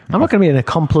 I'm not going to be an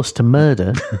accomplice to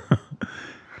murder.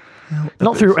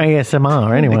 Not through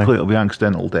ASMR, anyway. Technically, it'll be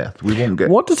accidental death. We won't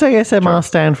get. What does ASMR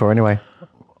stand for, anyway?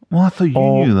 Well, I thought you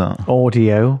knew that.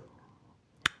 Audio.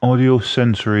 Audio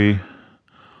sensory.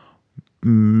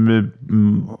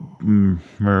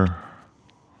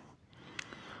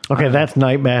 Okay, that's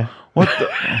nightmare. What the?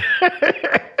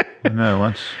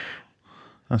 No,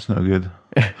 that's no good.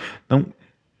 Don't.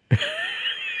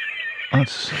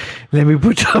 That's. Let me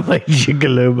put on my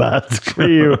gigolo mask for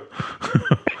you.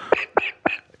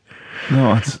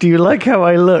 No, that's. Do you like how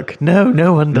I look? No,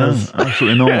 no one does. No,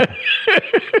 absolutely not.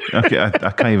 Okay, I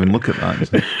can't even look at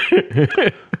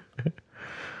that.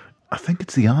 I think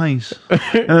it's the eyes.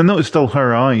 And I know it's still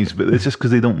her eyes, but it's just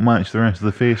because they don't match the rest of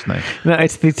the face now. No,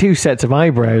 it's the two sets of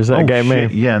eyebrows that get me.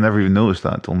 Yeah, I never even noticed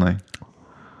that till now.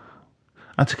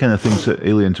 That's the kind of things that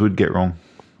aliens would get wrong.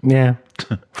 Yeah.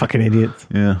 Fucking idiots.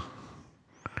 Yeah.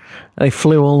 They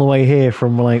flew all the way here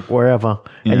from like wherever,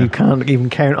 Yeah. and you can't even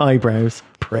count eyebrows.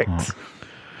 Pricks.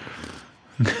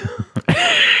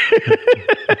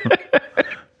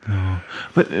 No.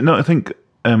 But no, I think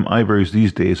eyebrows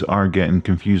these days are getting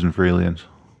confusing for aliens.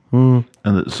 And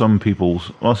that some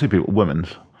people's, well, I say people,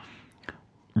 women's,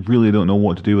 really don't know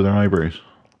what to do with their eyebrows.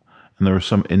 And there are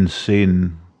some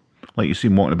insane, like you see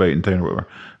them walking about in town or whatever,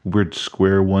 weird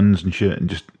square ones and shit, and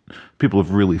just people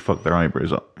have really fucked their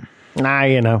eyebrows up. Nah,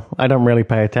 I don't really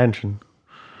pay attention.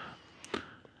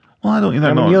 Well, I don't either.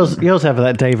 I mean, yours have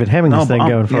that David Hemmings thing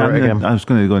going for it again. I was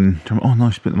going to go and oh no,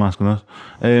 she put the mask on us.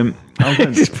 I was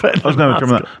going to term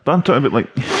that, but I'm talking about like,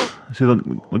 see,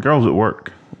 the girls at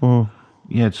work.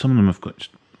 Yeah, some of them have got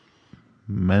just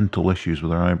mental issues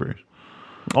with their eyebrows.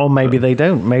 Or maybe they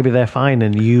don't. Maybe they're fine,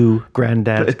 and you,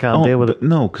 granddad, can't deal with it.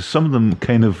 No, because some of them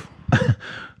kind of.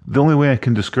 The only way I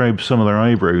can describe some of their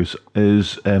eyebrows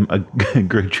is a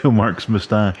Groucho Marx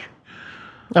moustache.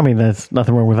 I mean, there's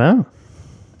nothing wrong with that.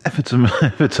 If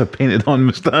it's a painted on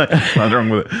moustache, nothing wrong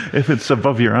with it. If it's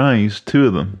above your eyes, two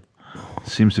of them,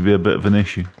 seems to be a bit of an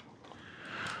issue.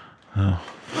 Oh,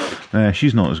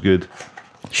 she's not as good.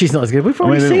 She's not as good. We've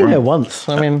already seen her once.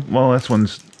 I mean, well, this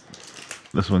one's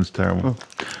terrible.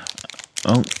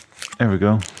 Oh, there we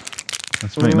go.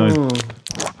 Let's make noise.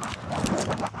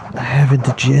 I have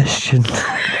indigestion.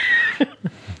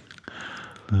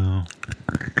 No.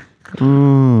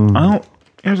 Oh,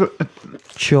 here's a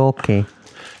chalky.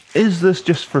 Is this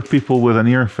just for people with an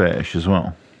ear fetish as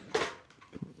well?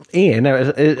 Yeah,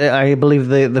 no. I believe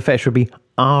the fetish would be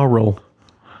oral.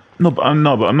 No, but I'm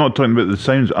not talking about the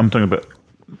sounds. I'm talking about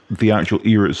the actual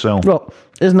ear itself. Well,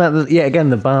 isn't that again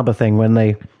the barber thing when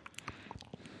they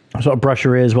sort of brush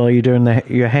your ears while you're doing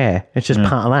your hair? It's just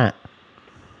part of that.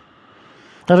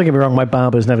 Now, don't get me wrong, my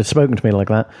barber's never spoken to me like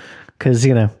that because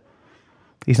he's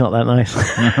not that nice.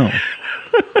 No.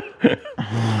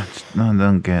 I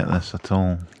don't get this at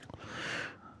all.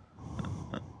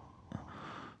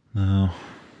 No.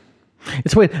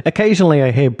 It's weird. Occasionally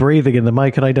I hear breathing in the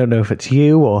mic and I don't know if it's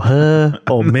you or her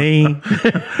or me.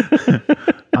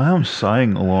 I am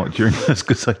sighing a lot during this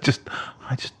because I just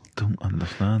don't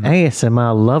understand.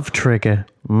 ASMR love trigger.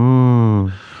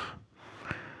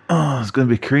 Oh, it's going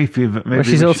to be creepy. But maybe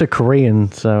she's also Korean,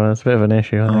 so that's a bit of an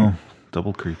issue, I think.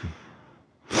 Double creepy.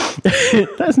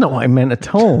 That's not what I meant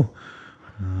at all.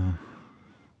 No.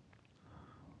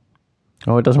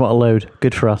 Oh, it doesn't want to load.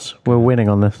 Good for us. We're winning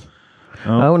on this.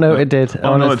 Oh no, it did.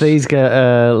 No, it's these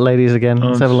ladies again.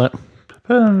 Let's have a look.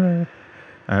 I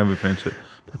haven't pronounced it.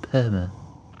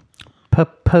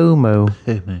 Papomo.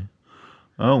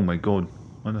 Oh my god.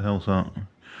 What the hell's that?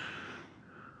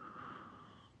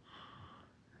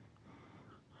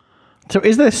 So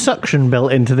is there suction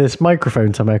built into this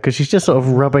microphone somehow? Because she's just sort of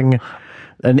rubbing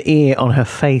an ear on her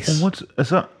face. What is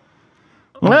that?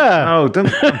 Oh, don't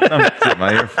tip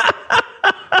my ear.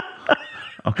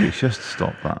 Okay, just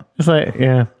stop that. It's like,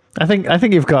 yeah. I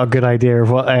think you've got a good idea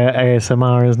of what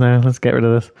ASMR is now. Let's get rid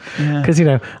of this. Because,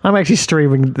 I'm actually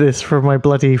streaming this from my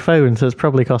bloody phone, so it's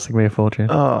probably costing me a fortune.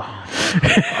 Oh.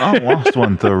 That last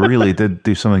one, though, really did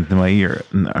do something to my ear,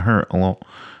 and it hurt a lot.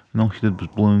 And all she did was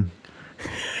blow.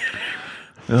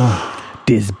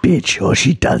 This bitch, all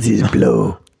she does is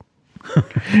blow.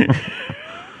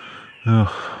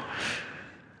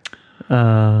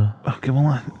 Okay,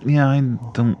 well,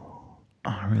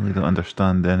 I really don't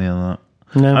understand any of that.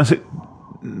 No. I say,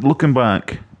 looking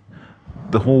back,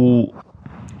 the whole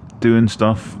doing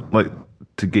stuff like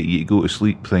to get you to go to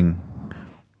sleep thing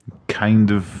kind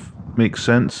of makes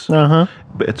sense. Uh-huh.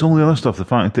 But it's all the other stuff, the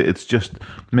fact that it's just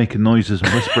making noises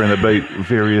and whispering about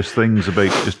various things,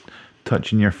 about just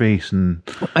touching your face. And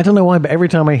I don't know why, but every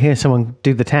time I hear someone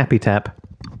do the tappy tap,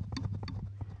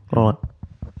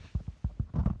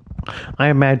 I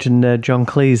imagine John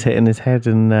Cleese hitting his head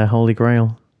in Holy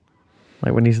Grail,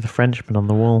 like when he's the Frenchman on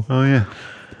the wall. Oh yeah.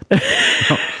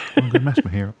 I'm gonna mess my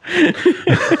hair up.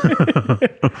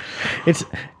 It's.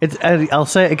 I'll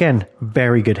say it again.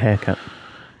 Very good haircut.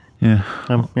 Yeah.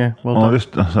 Yeah. Well done.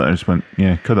 I just went.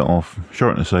 Yeah, cut it off,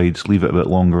 shorten the sides, leave it a bit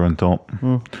longer on top.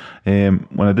 When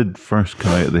I did first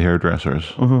come out of the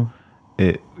hairdressers, I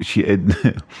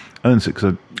didn't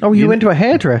say, you went to a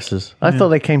hairdresser's. I thought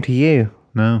they came to you.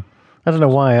 No. I don't know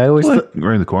why. I always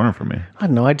around the corner from me. I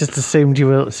don't know. I just assumed you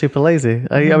were super lazy.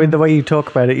 I mean, the way you talk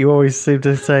about it, you always seem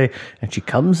to say, "And she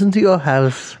comes into your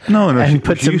house, and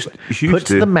puts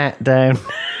the mat down."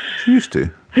 She used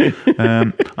to.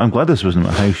 I'm glad this wasn't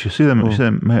my house. You see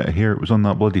them out here. It was on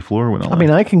that bloody floor when I mean,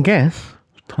 I can guess.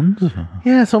 Tons of it.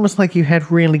 Yeah, it's almost like you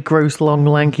had really gross, long,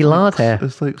 lanky lard hair.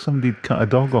 It's like somebody cut a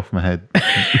dog off my head.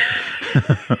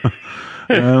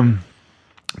 But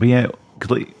yeah.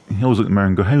 Because like, you always look at the mirror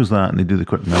and go, how's that? And they do the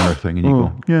quick mirror thing and you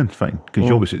go, yeah, it's fine. Because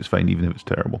you always say it's fine even if it's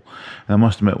terrible. And I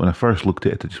must admit, when I first looked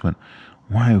at it, I just went,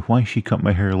 wow, why she cut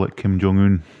my hair like Kim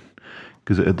Jong-un?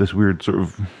 Because it had this weird sort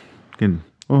of bit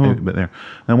there.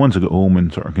 And once I got home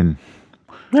and sort of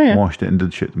Oh, yeah. washed it and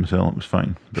did shit themselves. It was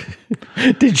fine.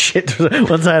 But, Did shit.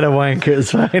 Once I had a wank, it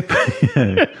was fine.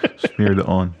 yeah, smeared it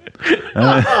on.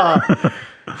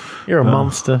 You're a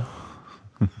monster.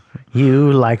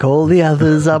 You, like all the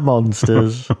others, are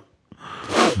monsters.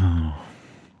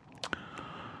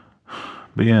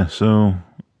 But yeah, so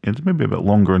it's maybe a bit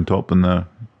longer on top than I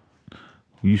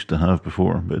used to have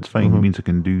before, but it's fine. It means I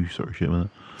can do sort of shit with it.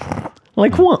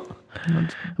 Like what? I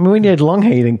mean, when you had long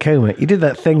hair, you didn't comb it. You did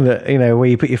that thing that, where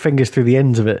you put your fingers through the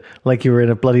ends of it, like you were in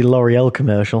a bloody L'Oreal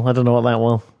commercial. I don't know what that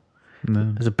was. No.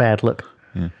 It was a bad look.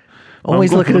 Yeah.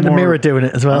 Always looking in the mirror doing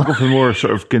it as well. I'll go for the more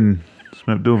sort of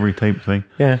smoothed over type thing.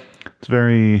 Yeah. It's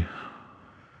very...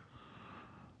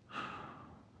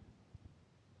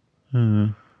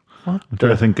 I'm trying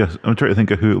to think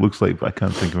of who it looks like, but I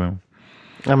can't think of him.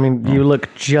 I mean, you look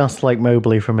just like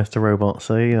Mobley from Mr. Robot,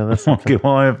 so, that's something. Okay,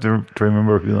 well, I have to try and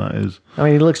remember who that is. I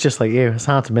mean, he looks just like you. It's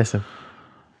hard to miss him.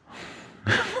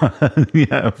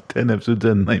 Yeah, 10 episodes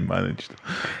in, I managed.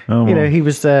 Oh, well. He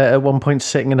was at one point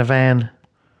sitting in a van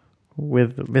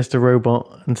with Mr.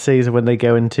 Robot and Caesar when they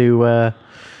go into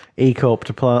E-Corp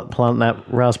to plant that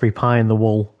Raspberry Pi in the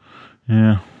wall.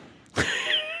 Yeah.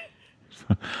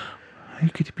 How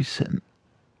could you be sitting?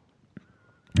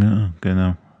 Yeah, okay,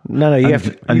 no. No, I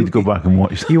need to go back and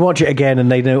watch that. You watch it again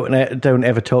and they don't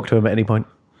ever talk to him at any point.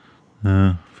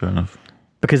 Fair enough.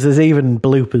 Because there's even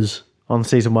bloopers on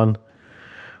season 1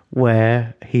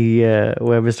 where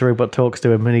where Mr. Robot talks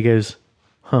to him and he goes,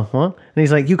 "Huh, what?" And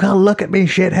he's like, "You can't look at me,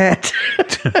 shithead."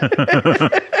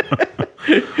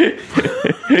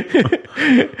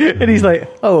 And he's like,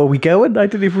 "Oh, are we going? I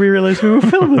didn't even realize we were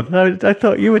filming. I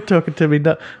thought you were talking to me."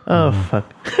 No. Oh, fuck.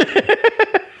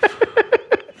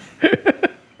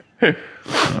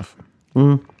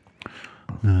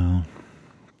 No.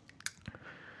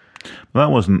 But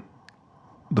that wasn't...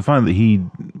 The fact that he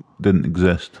didn't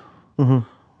exist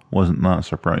wasn't that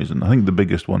surprising. I think the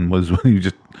biggest one was when he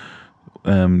just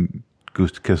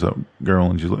goes to kiss that girl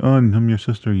and she's like, "Oh, I'm your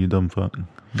sister, you dumb fuck." And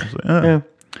I was like, Yeah.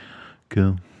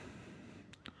 Cool.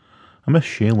 I miss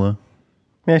Shayla.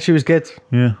 Yeah, she was good.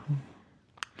 Yeah.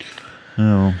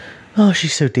 Oh, Oh,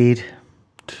 she's so deed.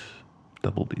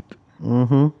 double deed.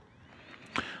 At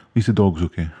least the dog's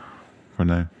okay for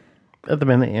now. At the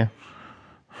minute, yeah.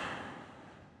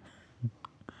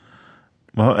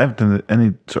 Well, every time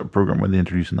any sort of program where they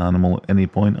introduce an animal at any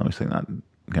point, I always think that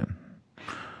again.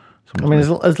 I mean, as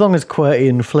long as QWERTY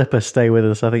and Flipper stay with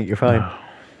us, I think you're fine.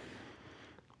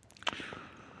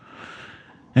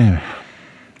 Anyway,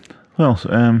 what else?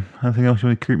 Anything else you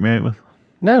want to creep me out with?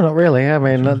 No, not really. I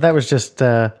mean, that was just...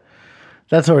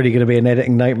 that's already going to be an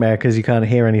editing nightmare because you can't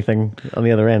hear anything on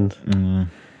the other end.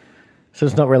 So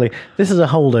it's not really... This is a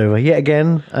holdover. Yet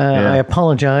again, I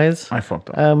apologise. I fucked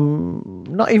up.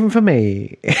 Not even for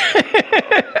me.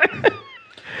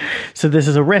 So this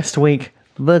is a rest week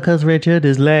because Richard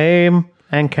is lame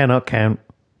and cannot count.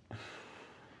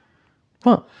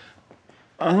 What?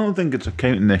 I don't think it's a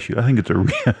counting issue. I think it's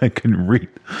I can read.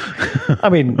 I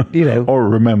mean, or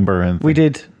remember anything. we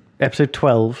did episode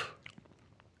 12,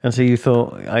 and so you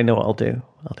thought, I know what I'll do.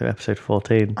 I'll do episode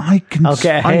 14. I'll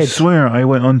get ahead. I swear I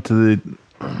went onto the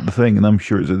thing and I'm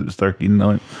sure it said it was 13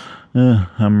 now.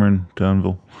 Hammering to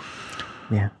Anvil.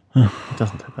 Yeah. It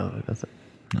doesn't take that way, does it?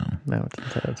 No, it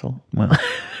doesn't take that at all. Well,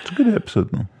 it's a good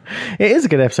episode though. It is a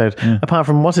good episode. Yeah. Apart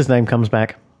from what's his name comes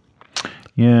back.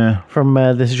 Yeah. From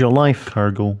This Is Your Life.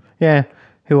 Cargill. Yeah.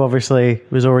 Who obviously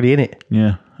was already in it.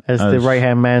 Yeah. As the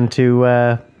right-hand man to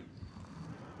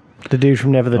the dude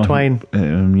from Never the Twain.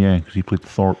 Yeah, because he played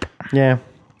Thorpe. Yeah.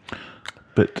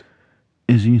 But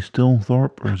is he still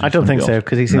Thorpe? Or is he I don't think so,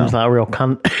 because he seems like a real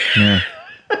cunt. Yeah.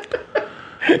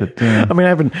 But, I mean, I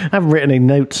haven't written any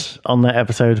notes on that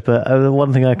episode, but the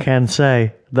one thing I can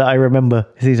say that I remember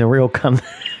is he's a real cunt.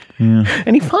 Yeah.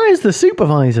 And he fires the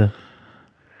supervisor.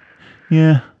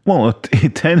 Yeah. Well,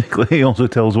 technically, he also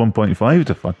tells 1.5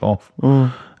 to fuck off.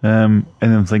 And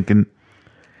I'm thinking,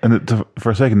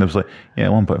 for a second, I was like, yeah,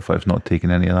 1.5's not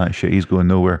taking any of that shit. He's going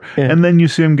nowhere. Yeah. And then you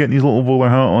see him getting his little bowler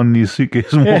hat on, his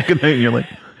suitcase, and walking out, and you're like,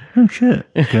 oh shit,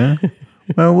 okay.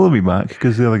 Well, we'll be back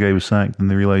because the other guy was sacked, and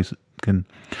they realise it can.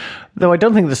 Though I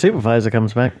don't think the supervisor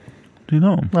comes back. Do you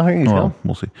know? I think he's gone.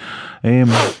 We'll see.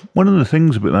 One of the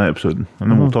things about that episode,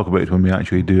 and then we'll talk about it when we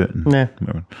actually do it.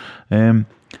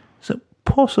 Is it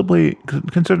possibly,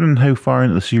 considering how far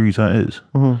into the series that is,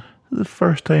 the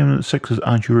first time that Six has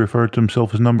actually referred to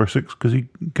himself as number 6, because he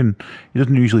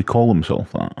doesn't usually call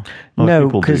himself that. No,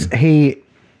 because he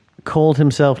called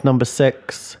himself number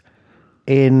 6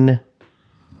 in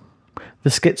The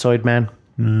Schizoid Man.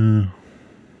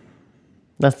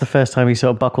 That's the first time he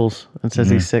sort of buckles and says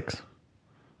he's 6.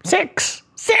 6!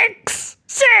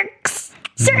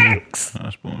 Six. I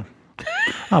suppose.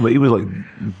 But he was like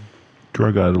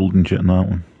drug-addled and shit in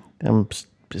that one.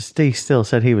 Steve still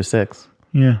said he was 6.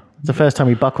 Yeah. It's the first time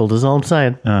he buckled, is all I'm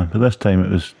saying. But this time it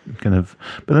was kind of...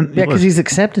 But then Yeah, because he's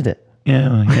accepted it.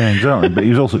 Yeah, exactly. But he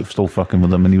was also still fucking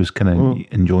with them, and he was kind of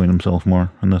enjoying himself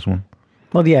more in this one.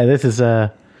 Well, yeah, this is,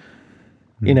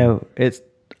 you know,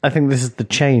 I think this is the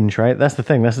change, right? That's the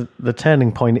thing. That's the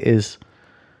turning point is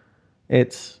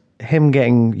it's him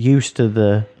getting used to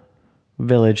the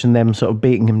village and them sort of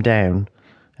beating him down,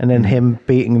 and then him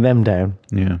beating them down.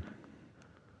 Yeah.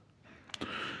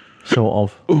 Sort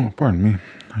of. Oh, pardon me.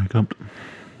 I hiccuped.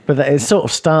 But it sort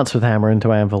of starts with Hammer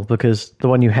into Anvil, because the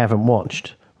one you haven't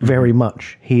watched, very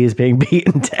much, he is being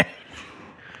beaten down.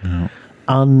 Yeah.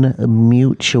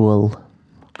 Unmutual.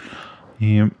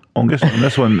 Yeah. I guess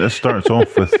this starts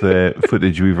off with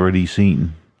footage we've already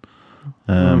seen.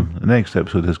 The next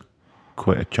episode has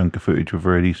quite a chunk of footage we've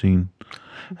already seen.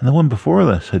 And the one before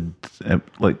this had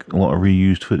like a lot of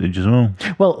reused footage as well.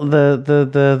 Well, the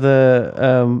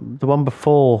one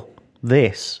before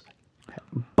this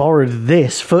borrowed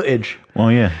this footage. Oh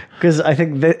yeah, because I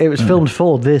think it was filmed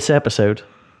for this episode.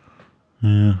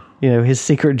 Yeah, you know, his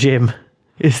secret gym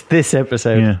is this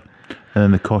episode. Yeah, and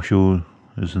then the Kosho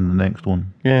is in the next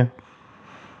one. Yeah.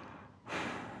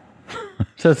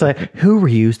 So it's like, who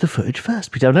reused the footage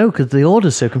first? We don't know because the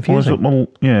order's so confusing. Well,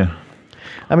 yeah.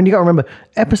 I mean, you got to remember,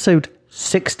 episode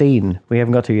 16, we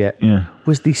haven't got to yet,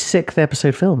 was the 6th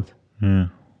episode filmed. Yeah.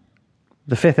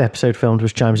 The 5th episode filmed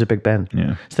was Chimes of Big Ben.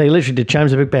 Yeah. So they literally did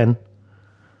Chimes of Big Ben,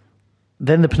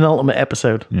 then the penultimate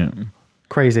episode. Yeah.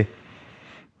 Crazy.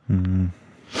 No.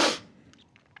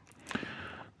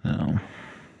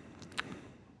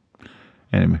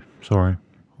 Anyway, sorry.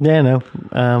 Yeah, no.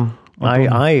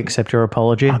 I accept your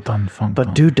apology. I done funk.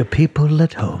 But do the people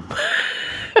at home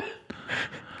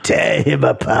tear him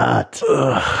apart?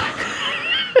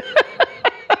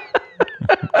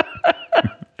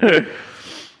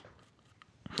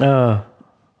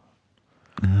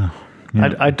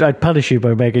 I'd punish you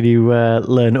by making you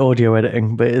learn audio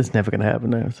editing, but it's never going to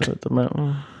happen now, so it doesn't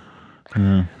matter.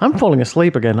 I'm falling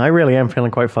asleep again. I really am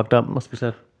feeling quite fucked up, must be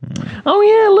said. Oh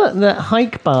yeah, look, that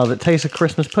hike bar that tastes of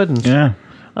Christmas puddings. Yeah.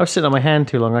 I was sitting on my hand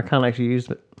too long. I can't actually use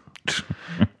it.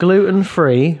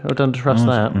 Gluten-free. I don't trust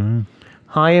that.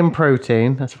 High in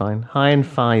protein. That's fine. High in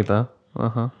fiber.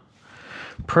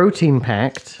 Protein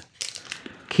packed.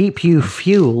 Keep you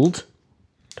fueled.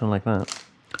 Don't like that.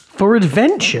 For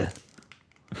adventure.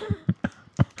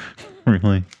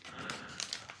 Really?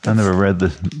 I never read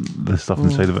the stuff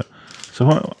inside of it. So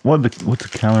what's the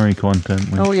calorie content?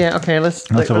 Oh yeah, okay. Let's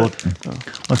have a look.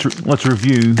 Let's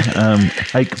review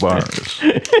hike bars.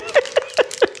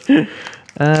 Listen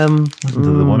to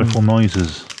the wonderful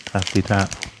noises. Tappy tap.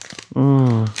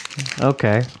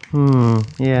 Okay.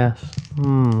 Yes.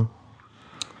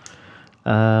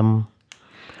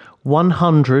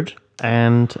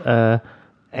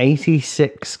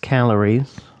 186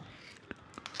 calories.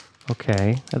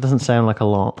 Okay, that doesn't sound like a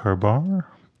lot. Per bar?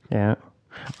 Yeah.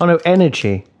 Oh no,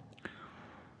 energy.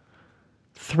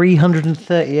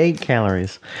 338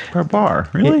 calories. Per bar?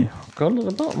 Really? Gone to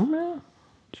the bottom, yeah.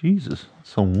 Jesus,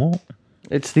 that's a lot.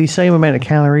 It's the same amount of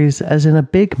calories as in a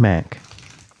Big Mac.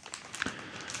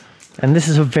 And this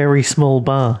is a very small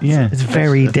bar. Yeah. It's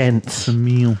very dense. It's a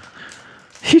meal.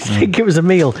 You'd think it was a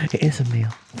meal. It is a meal.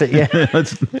 But yeah.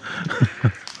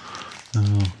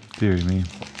 Oh, dearie me.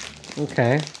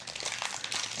 Okay.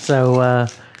 So,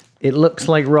 it looks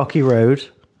like Rocky Road,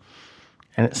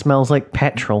 and it smells like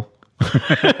petrol.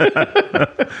 Exactly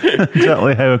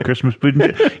how a Christmas pudding.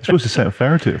 You're supposed to set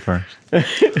fire to it first.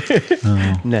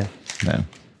 No.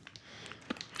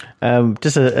 No.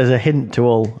 Just as a hint to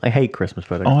all, I hate Christmas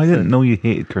pudding. Oh, I didn't know you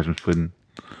hated Christmas pudding.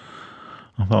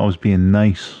 I thought I was being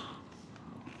nice.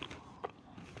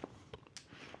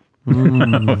 I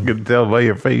can tell by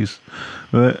your face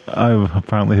that I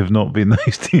apparently have not been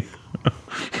nice to you.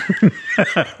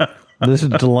 This is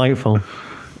delightful.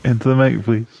 Into the mic,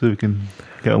 please, so we can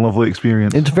get a lovely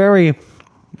experience. It's very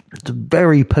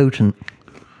potent.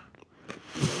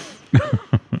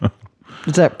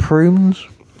 Is that prunes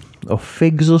or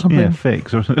figs or something? Yeah,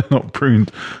 figs, or not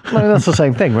pruned. No, that's the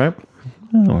same thing, right?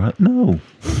 No.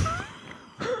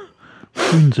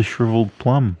 Prune's a shriveled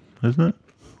plum, isn't it?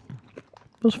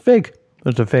 What's fig?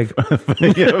 It's a fig. The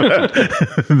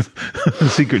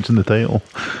secret's in the title.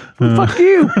 Fuck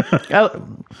you.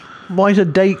 Why is a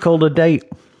date called a date?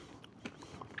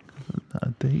 A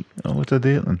date? Oh, what's a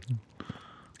date then?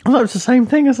 I thought it's the same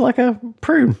thing as like a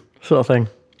prune sort of thing.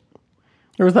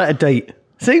 Or is that a date?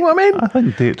 See what I mean? I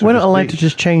think dates We're are not just allowed dates. to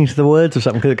just change the words or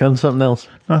something because it becomes something else.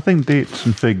 I think dates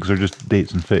and figs are just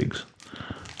dates and figs.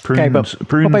 Okay, but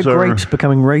prunes what about are grapes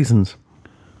becoming raisins?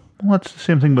 well, that's the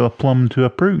same thing with a plum to a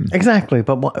prune. Exactly,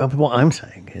 but what I'm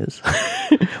saying is,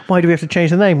 why do we have to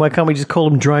change the name? Why can't we just call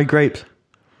them dry grapes?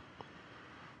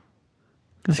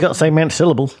 It's got the same amount of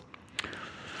syllables.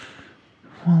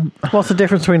 Well, what's the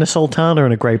difference between a sultana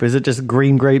and a grape? Is it just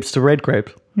green grapes to red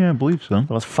grapes? Yeah, I believe so. Well,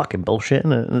 that's fucking bullshit,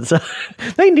 isn't it?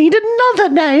 They need another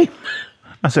name.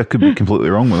 I said I could be completely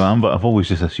wrong with that, but I've always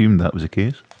just assumed that was the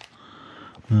case.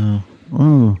 You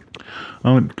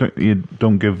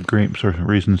don't give grapes or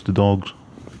raisins to dogs.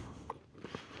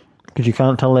 Because you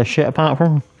can't tell their shit apart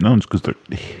from them? No, it's because they're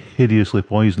hideously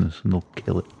poisonous and they'll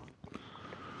kill it.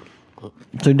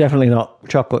 So definitely not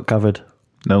chocolate covered.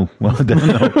 No, well, I don't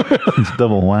know. It's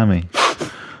double whammy.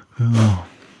 Oh,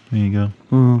 there you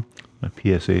go.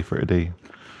 A PSA for today.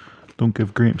 Don't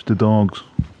give grapes to dogs.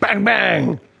 Bang,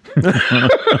 bang!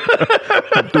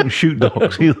 Don't shoot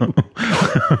dogs either.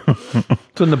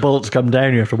 It's when the bullets come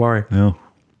down, you have to worry. No.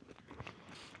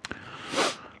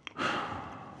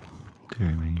 Dear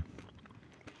me.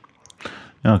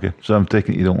 Okay, so I'm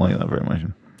taking it you don't like that very much.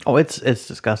 Oh, it's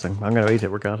disgusting. I'm going to eat it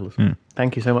regardless.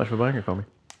 Thank you so much for buying it for me.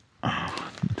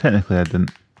 Technically, I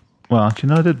didn't. Well, actually,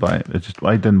 no, I did buy it. It's just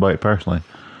I didn't buy it personally.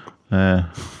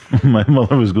 My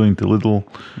mother was going to Lidl.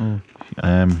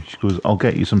 She goes, "I'll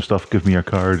get you some stuff. Give me your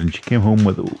card." And she came home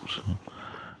with those.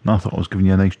 And I thought I was giving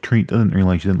you a nice treat. I didn't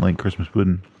realise you didn't like Christmas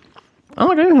pudding. I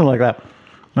don't like anything like that.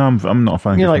 No, I'm not a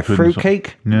fan. You of like Christmas pudding,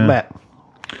 fruitcake? Yeah.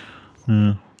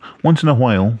 Bet. Once in a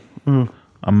while,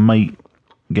 I might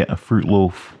get a fruit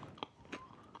loaf.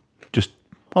 Just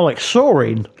I like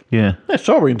saurine. yeah.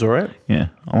 Saurine's alright. Yeah,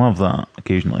 I'll have that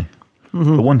occasionally.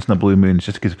 But once in a blue moon, it's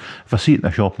just because if I see it in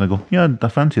the shop and I go, yeah, I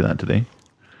fancy that today,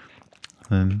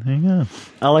 then there you go.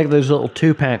 I like those little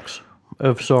 2-packs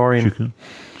of saurine.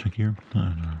 Chicken. I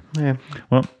don't know. Yeah.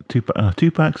 Well, two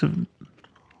packs of...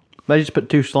 They just put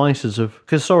 2 slices of...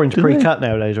 Because saurine's pre-cut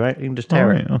nowadays, right? You can just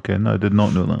tear it. Right, okay, no, I did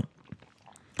not know that.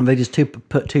 And they just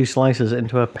put 2 slices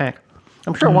into a pack.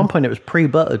 I'm sure at one point it was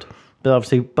pre-buttered. But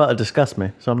obviously butter disgusts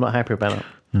me, so I'm not happy about it.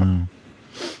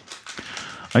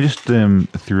 I just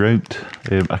threw out...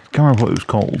 I can't remember what it was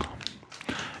called.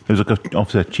 It was like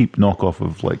obviously a cheap knockoff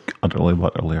of like Utterly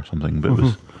Butterly or something, but it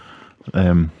was...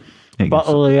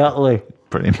 Butterly, utterly.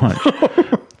 Pretty much.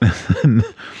 And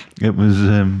it was...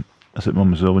 I said,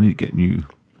 Mum, so we need to get new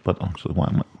butter. So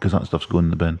why? Because that stuff's going in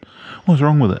the bin. What's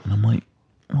wrong with it? And I'm like,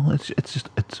 well, it's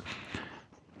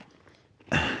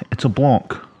a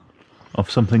block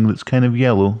of something that's kind of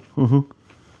yellow.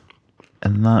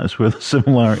 And that is where the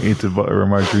similarity to butter or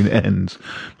margarine ends,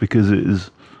 because it is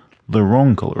the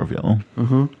wrong colour of yellow.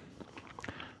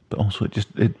 But also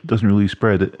it doesn't really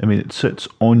spread. It sits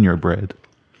on your bread,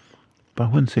 but I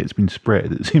wouldn't say it's been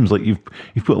spread. It seems like you've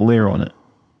put a layer on it,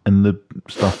 and the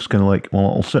stuff's kind of like, well,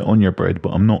 it'll sit on your bread, but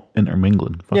I'm not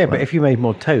intermingling. Fuck Yeah, that. but if you made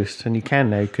more toast, and you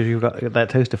can now because you've got that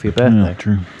toaster for your birthday, Yeah,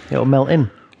 true. it'll melt in.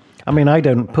 I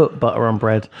don't put butter on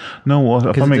bread. No, well,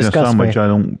 if it I'm making a disgusts sandwich,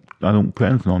 me. I don't put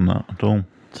anything on that at all.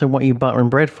 So what are you buttering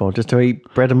bread for? Just to eat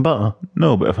bread and butter?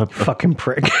 No, but if I Fucking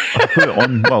prick. put it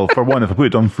on, well, for one, if I put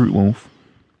it on fruit loaf,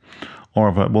 or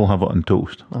if I will have it on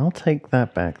toast. I'll take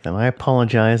that back then. I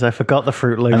apologise. I forgot the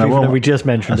Fruit Loaf, And I even will- though we just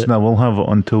mentioned it. And I will have it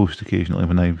on toast occasionally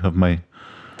when I have my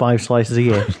 5 slices a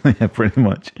year. yeah, pretty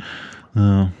much.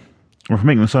 Or if I'm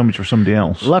making a sandwich for somebody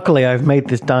else. Luckily, I've made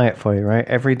this diet for you, right?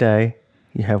 Every day,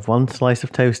 you have 1 slice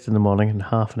of toast in the morning and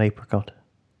half an apricot.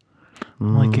 I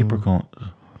like apricots.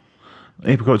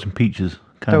 Apricots and peaches.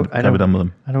 Can't I be done with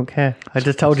them. I don't care. I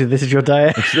just told you this is your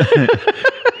diet.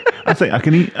 I think I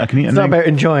can eat a It's not about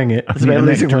enjoying it. It's I can eat about a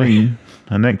losing weight. nectarine.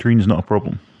 A nectarine's not a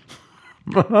problem.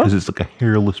 Because it's like a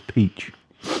hairless peach.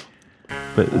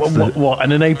 But it's What?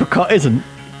 And an apricot isn't?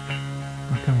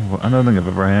 I don't think I've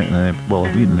ever eaten an apricot. Well,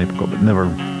 I've eaten an apricot, but never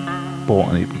bought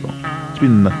an apricot. It's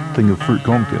been the thing of fruit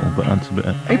cocktail, but that's about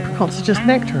it. Apricots are just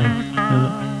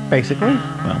nectarine, basically.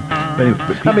 Well, but anyway,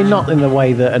 but I mean, not in the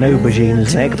way that an aubergine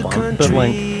is an eggplant, but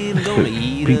like...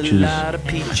 peaches, I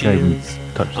can't even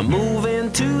touch them.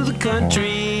 Moving to the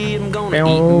country, I'm gonna That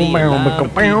eat me a lot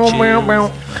of peaches.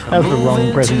 was the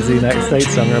wrong President of the United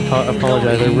States song. I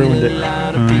apologise, I ruined it.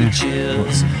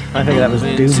 I think that was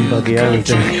Doom Buggy I was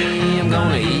doing. I'm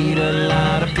gonna eat a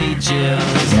lot of peaches.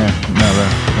 Yeah, no,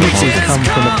 Peaches come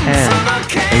from a can.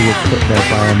 They were put there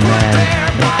by a man.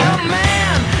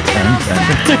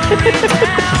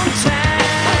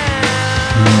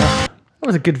 That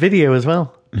was a good video as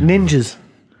well. Ninjas.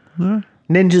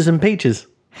 Ninjas and peaches.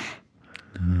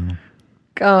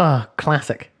 Ah,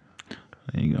 classic.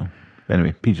 There you go.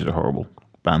 Anyway, peaches are horrible.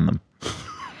 Ban them.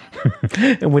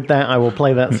 And with that, I will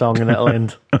play that song and it'll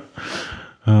end.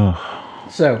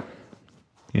 So,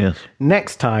 Yes.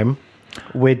 Next time,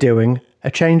 we're doing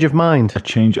a change of mind. A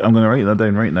change. I'm going to write that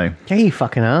down right now. Yeah, you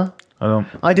fucking are.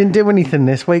 I didn't do anything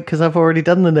this week because I've already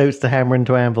done the notes to Hammer and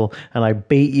to Anvil, and I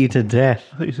beat you to death.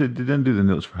 thought you said you didn't do the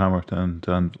notes for Hammer to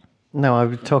Anvil. No, I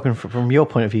was talking from your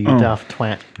point of view, you daft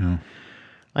twat. Yeah.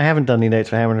 I haven't done any notes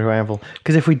for Hammer and to Anvil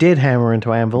because if we did Hammer and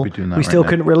to Anvil, We'd be doing that we right still now.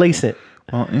 couldn't release it.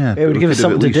 Well, yeah. It would but give we us could have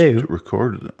something at to least do.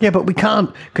 Recorded it. Yeah, but we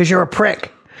can't because you're a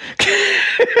prick.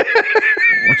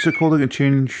 What's it called? Like a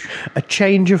change? A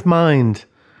change of mind.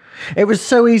 It was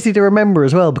so easy to remember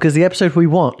as well because the episode we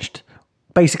watched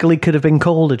basically could have been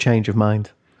called A Change of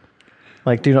Mind.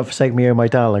 Like, Do Not Forsake Me, Oh My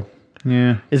Darling.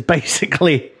 Yeah. Is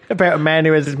basically about a man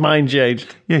who has his mind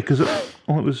changed. Yeah, because it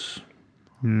was.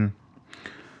 Yeah.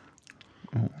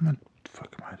 Oh, what the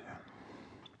fuck am I doing?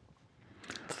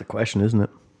 That's the question, isn't it?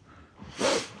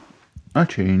 A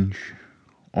change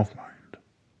of mind.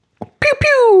 Pew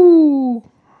pew!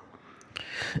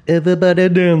 Everybody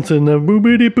dancing a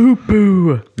boobity poo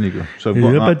poo. There you go. So I've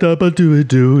got that. Got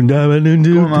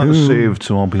That saved,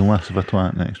 so I'll be less of a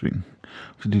twat next week. We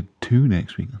could do 2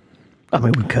 next week. I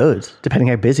mean, we could, depending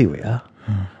how busy we are.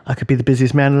 I could be the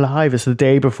busiest man alive. It's the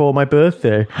day before my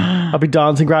birthday. I'll be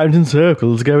dancing around in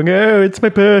circles going, oh, it's my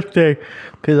birthday.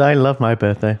 Because I love my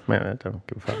birthday. Man, I don't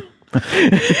give a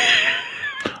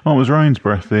fuck. Oh, it was Ryan's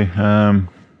birthday.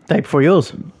 Day before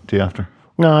yours. Day after.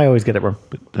 No, I always get it wrong.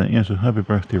 But yeah, so happy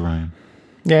birthday, Ryan.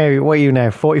 Yeah, what are you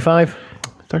now, 45?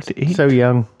 38. So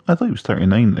young. I thought he was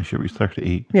 39 this year, but he's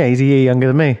 38. Yeah, he's a year younger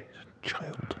than me.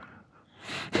 Child.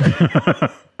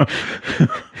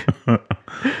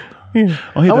 Yeah.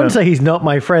 Oh, I wouldn't say he's not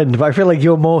my friend, but I feel like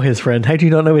you're more his friend. How do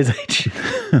you not know his age?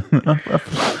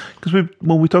 Because we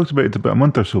talked about it about a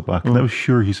month or so back, and I was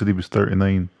sure he said he was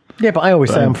 39. Yeah, but I always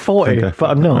But say I I'm 40, think I but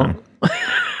I'm not.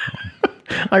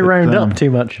 I round up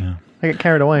too much. Yeah. I get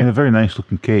carried away. And a very nice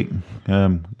looking cake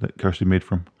that Kirsty made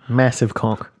from Massive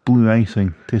cock. blue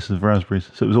icing, tastes of raspberries.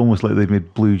 So it was almost like they'd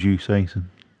made blue juice icing.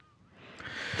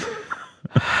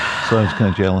 So I was kind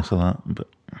of jealous of that. But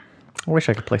I wish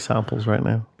I could play samples right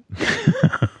now.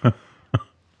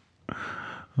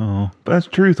 but that's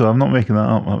true though. I'm not making that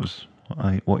up. That was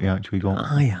what you actually got.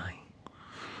 Aye,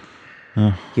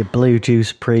 aye. You blue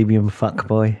juice premium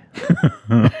fuckboy.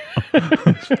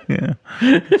 Yeah,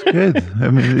 it's good. I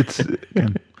mean, it's.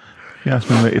 If you ask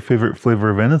me about your favourite flavour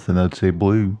of anything, I'd say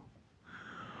blue.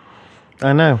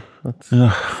 I know.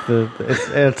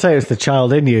 I'd say it's the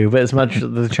child in you, but as much as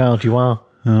the child you are.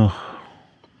 Oh,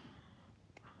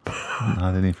 I haven't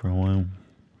had any for a while.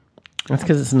 That's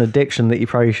because it's an addiction that you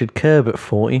probably should curb at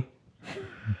 40.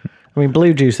 I mean,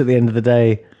 blue juice at the end of the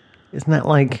day, isn't that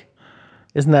like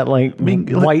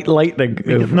white lightning?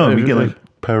 We get like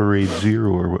Powerade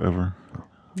Zero or whatever.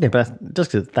 Yeah, but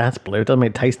just because that's blue, it doesn't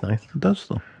make it taste nice. It does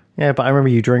though. Yeah, but I remember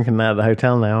you drinking that at the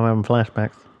hotel now. I'm having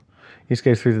flashbacks. You used to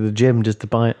go through to the gym just to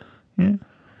buy it. Yeah.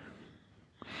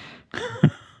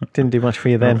 Didn't do much for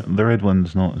you then. The red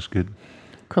one's not as good.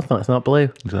 Of course not, it's not blue.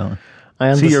 Exactly. I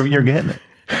understand. See, you're getting it.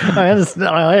 I understand.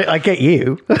 I get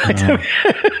you.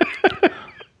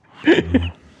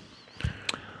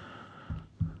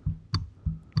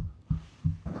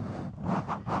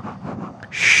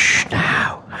 Shh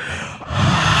now.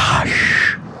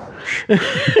 Hush. Go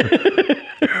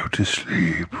to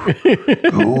sleep.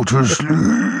 Go to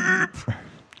sleep.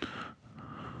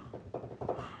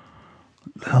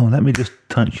 Oh, let me just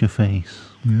touch your face.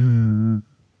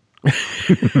 That's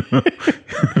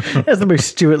the most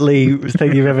Stuart Lee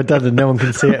thing you've ever done, and no one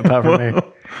can see it apart from me.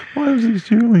 Why was he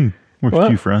Stuart Lee? Or What?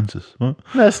 Stu Francis? What?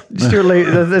 That's Stuart Lee.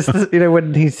 That's,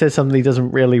 when he says something he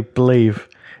doesn't really believe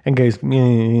and goes,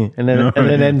 "Yeah," and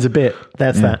then ends a bit.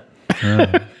 That's that.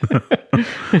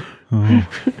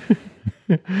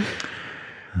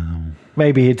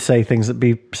 Maybe he'd say things that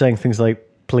be saying things like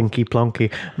plinky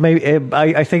plonky. Maybe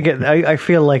I think I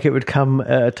feel like it would come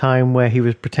at a time where he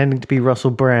was pretending to be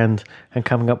Russell Brand and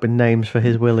coming up with names for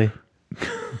his Willie.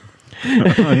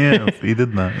 Oh yeah, he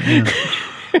did that. Yeah.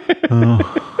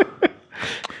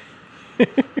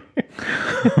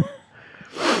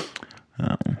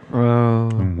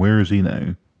 And where is he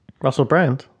now? Russell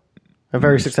Brand, a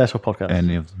very successful podcast.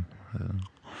 Any of them?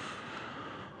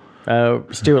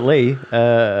 Stuart Lee,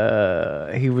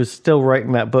 he was still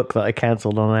writing that book that I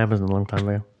cancelled on Amazon a long time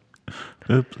ago.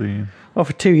 Oopsie. Well,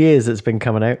 for 2 years it's been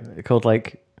coming out, called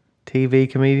like TV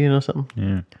Comedian or something.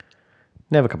 Yeah.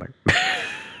 Never come out.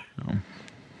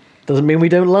 Doesn't mean we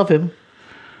don't love him.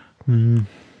 And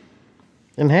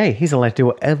hey, he's allowed to do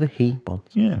whatever he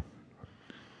wants. Yeah.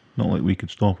 Not like we could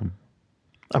stop him.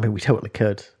 I mean, we totally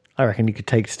could. I reckon you could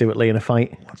take Stuart Lee in a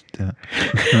fight. Let's do it.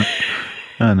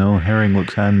 I know, Herring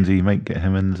looks handsy. Might get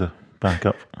him in as a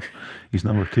backup. He's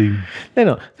number 2. They're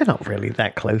not really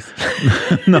that close.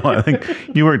 No, I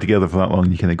think you work together for that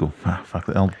long, you kind of go, fuck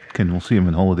it, we'll see him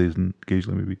on holidays and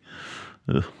occasionally maybe.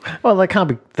 Ugh. Well, that can't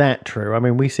be that true. I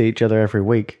mean, we see each other every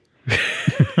week.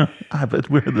 But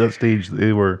we're at that stage,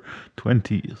 they were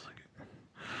 20 years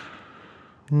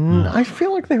ago. I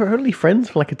feel like they were only friends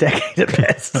for like a decade at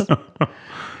best.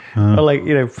 Or like,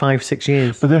 5-6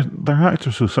 years. But their acts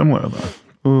are so similar,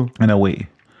 though, in a way.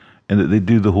 And that they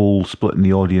do the whole splitting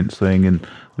the audience thing, and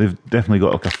they've definitely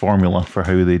got like a formula for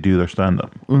how they do their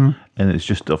stand-up. And it's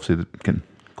just obviously the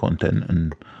content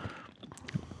and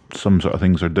some sort of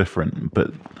things are different,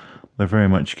 but they're very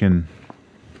much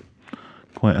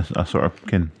quite a sort of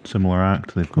similar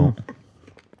act they've got.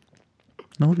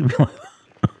 No, look at me like that.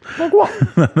 Like what?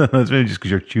 That's maybe just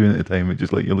because you're chewing at the time. It's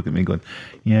just like you look at me going,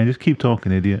 yeah, just keep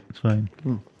talking, idiot. It's fine.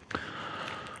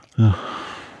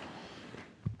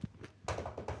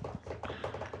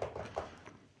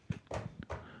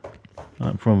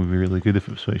 That'd probably be really good if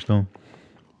it was switched on.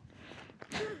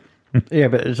 Yeah,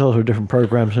 but it's also a different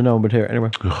program, so no one would hear it anyway.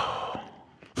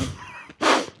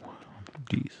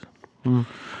 Jeez.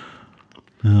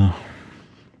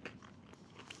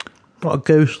 What a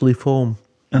ghostly form.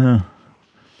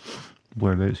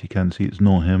 Blurred out so you can't see it's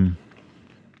not him.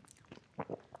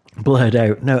 Blurred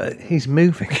out. No, he's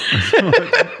moving.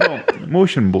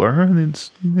 Motion blur, and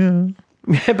it's, yeah.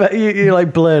 Yeah, but you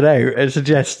like blurred out. It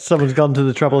suggests someone's gone to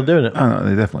the trouble of doing it. I know,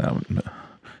 they definitely haven't.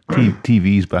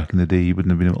 TVs back in the day, you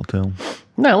wouldn't have been able to tell.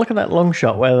 No, look at that long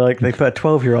shot where like they put a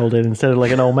 12-year-old in instead of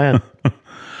like an old man. I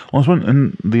was wondering,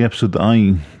 in the episode that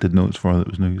I did notes for that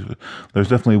was news, there's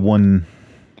definitely one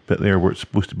bit there where it's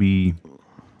supposed to be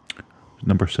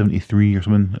number 73 or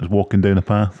something, is walking down a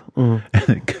path, and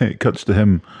it cuts to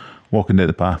him walking down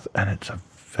the path, and it's a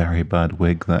very bad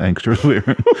wig that youngster's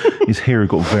wearing. His hair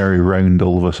got very round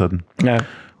all of a sudden. Yeah.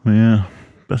 But yeah,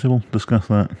 best we'll discuss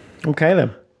that Okay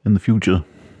then. in the future.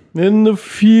 In the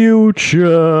future.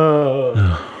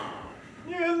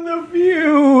 In the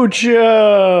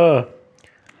future.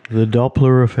 The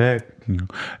Doppler effect.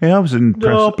 Yeah, I was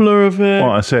impressed. Doppler effect.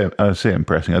 Well, I say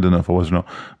impressing. I don't know if I was or not,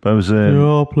 but I was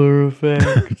Doppler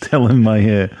effect. telling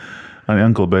my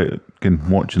uncle about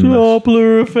watching this.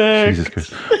 Doppler effect. Jesus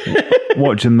Christ,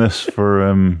 watching this for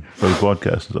the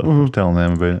podcast and stuff. I was telling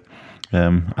them about it.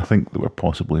 I think they were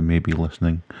possibly maybe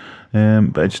listening,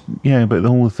 but it's about the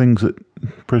whole things that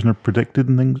Prisoner predicted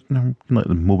and things, like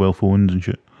the mobile phones and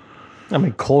shit. I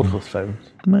mean, cordless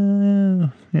phones.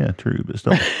 Yeah, true, but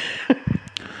still.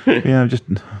 Yeah, just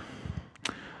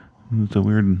it's a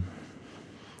weird.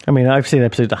 I mean, I've seen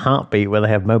episodes of Heartbeat where they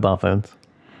have mobile phones,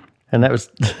 and that was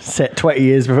set 10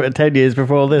 years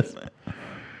before this.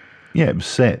 Yeah, it was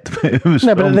set. But it was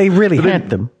No, but filmed, they really but had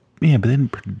them. Yeah, but they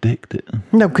didn't predict it.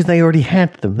 No, because they already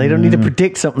had them. They don't need to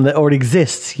predict something that already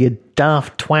exists, you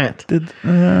daft twat.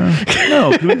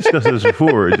 No, we discussed this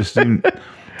before. It just seemed.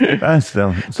 It's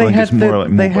They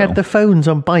had the phones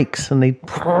on bikes, and they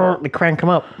crank them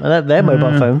up. And they're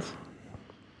mobile phones.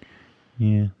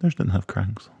 Yeah, theirs didn't have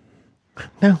cranks.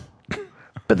 No,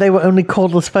 but they were only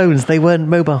cordless phones. They weren't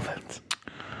mobile phones.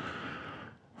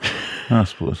 I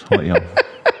suppose. Like, yeah.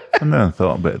 I never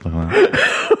thought about it like that.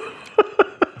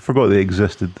 I forgot they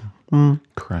existed.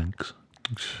 Cranks.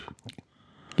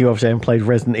 You obviously haven't played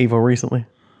Resident Evil recently.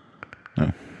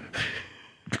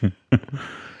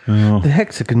 No. The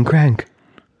hexagon crank.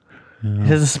 It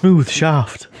has a smooth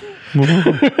shaft.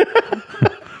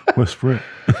 Whisper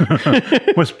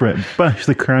it. Whisper it. Bash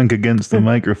the crank against the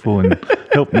microphone.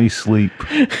 Help me sleep.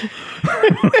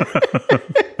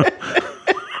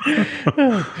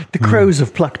 The crows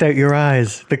have plucked out your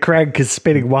eyes. The crank is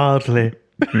spinning wildly.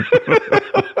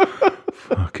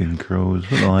 Fucking crows. What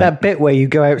the heck? That bit where you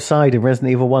go outside in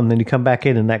Resident Evil 1, then you come back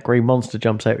in and that green monster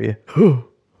jumps out at you.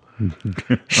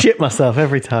 Shit myself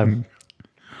every time.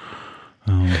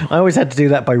 I always had to do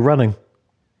that by running.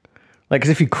 Like, because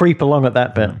if you creep along at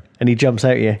that bit and he jumps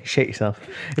out at you, shit yourself.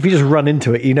 If you just run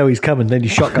into it, you know he's coming, then you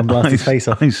shotgun blast his face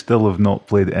off. I still have not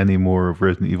played any more of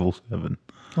Resident Evil 7.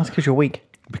 That's because you're weak.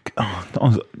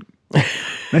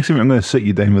 Next time I'm going to sit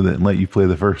you down with it and let you play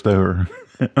the first hour.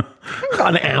 I've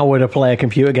got an hour to play a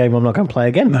computer game I'm not going to play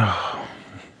again.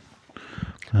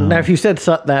 Now, if you said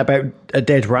that about a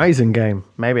Dead Rising game,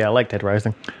 maybe I like Dead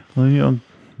Rising. Well,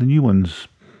 the new one's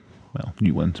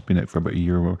been out for about a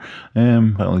year or more.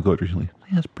 I only got it recently.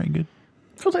 Yeah, it's pretty good.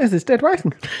 What is this? Dead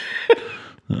Rising?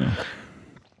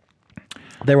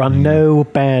 There are no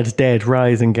bad Dead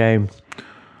Rising games.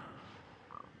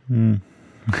 I mean,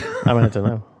 I don't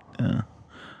know. Yeah.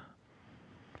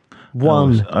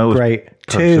 One, I was great.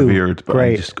 Two, persevered, but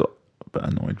great. I just got a bit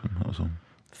annoyed when that was on.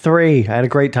 3. I had a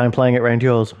great time playing it around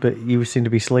yours, but you seemed to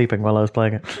be sleeping while I was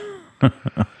playing it.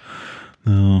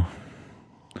 No.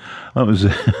 That was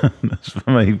that's for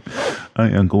my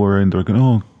uncle around there going,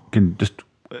 oh, can just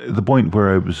at the point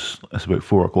where it's about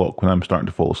 4 o'clock when I'm starting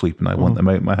to fall asleep and I want them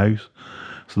out of my house.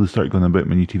 So they started going about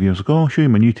my new TV. I was like, oh, I'll show you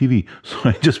my new TV. So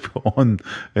I just put on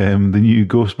the new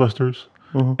Ghostbusters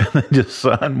and I just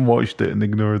sat and watched it and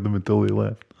ignored them until they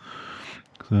left.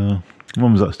 So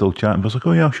Mum was still chatting. But I was like,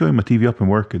 oh yeah, I'll show you my TV up and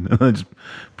working. And I just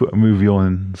put a movie on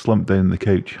and slumped down on the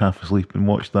couch half asleep and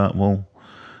watched that while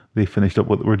they finished up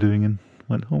what they were doing and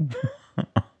went home.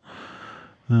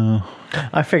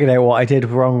 I figured out what I did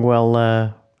wrong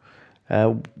with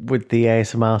the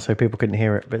ASMR so people couldn't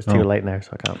hear it, but it's too late now,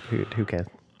 so I can't. Who cares?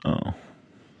 Oh.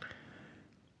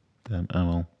 Damn, oh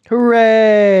well.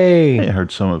 Hooray! I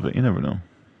heard some of it, you never know.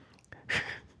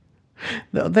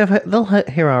 They'll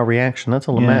hear our reaction, that's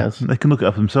all that matters. They can look it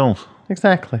up themselves.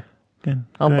 Exactly. Again,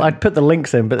 I'd put the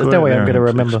links in, but there's no way I'm going to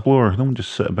remember. Explore. Don't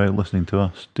just sit about listening to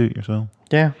us. Do it yourself.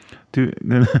 Yeah.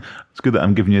 It's good that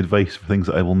I'm giving you advice for things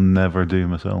that I will never do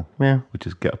myself. Yeah. Which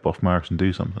is get up off Mars and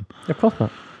do something. Of course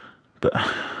not. But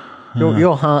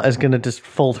your heart is going to just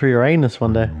fall through your anus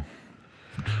one day.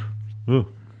 oh.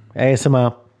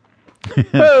 ASMR.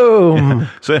 Boom!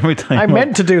 So every time I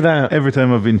meant to do that. Every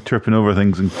time I've been tripping over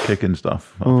things and kicking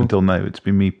stuff up until now, it's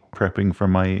been me prepping for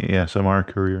my ASMR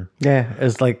career. Yeah,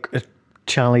 it's like a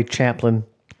Charlie Chaplin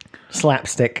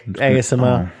slapstick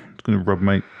ASMR. It's going to rub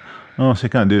my... Oh, so I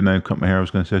can't do it now. Cut my hair. I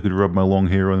was going to say I could rub my long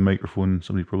hair on the microphone.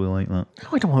 Somebody probably like that. Oh,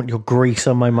 I don't want your grease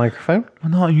on my microphone.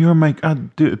 Well, not on your mic.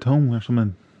 I'd do it at home or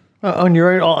something. On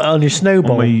your own, on your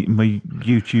snowball. On my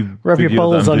YouTube. Rub your video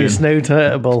balls that I'm on your doing. snow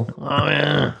turtle ball. Oh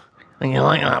yeah. And you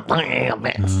like that fucking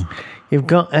bits. You've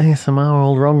got ASMR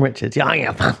all wrong, Richard. Yeah,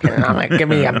 you fucking love it. Give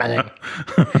me a minute.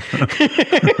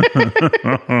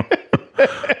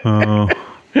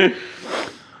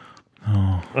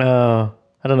 Oh,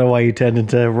 I don't know why you turned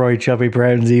into Roy Chubby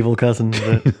Brown's evil cousin.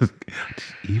 But...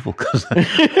 Evil cousin.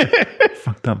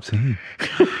 Fucked up scene.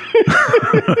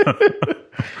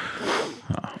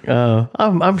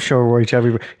 I'm sure Roy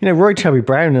Chubby. Roy Chubby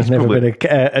Brown has never probably-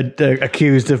 been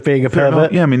accused of being a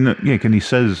pervert. Yeah, I mean, can he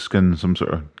says some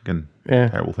sort of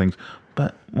terrible things,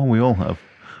 but well, we all have.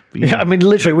 But, Yeah, I mean,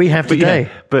 literally, we have today.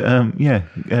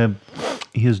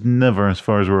 He has never, as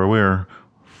far as we're aware,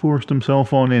 forced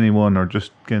himself on anyone or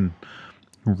just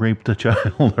raped a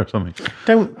child or something.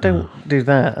 Don't do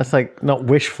that. That's like not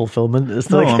wish fulfillment. It's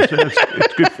No, like I'm saying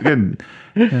it's good.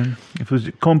 Again, if it was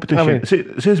a competition, I mean, say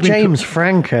it's been James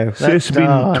Franco. say it's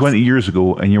been 20 years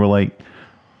ago, and you were like,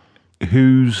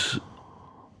 "Who's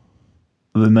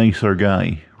the nicer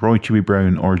guy, Roy Chubby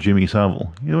Brown or Jimmy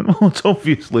Savile?" You don't know. It's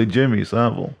obviously Jimmy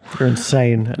Savile. You're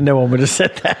insane. No one would have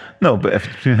said that. No, but if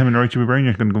it's between him and Roy Chubby Brown,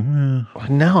 you're going to go.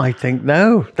 No, I think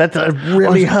no. That's a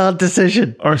really hard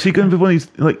decision. Or is he going to be one of these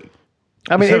like?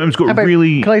 I mean, sometimes got how about-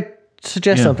 really. Can I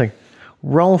suggest Yeah. something?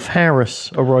 Rolf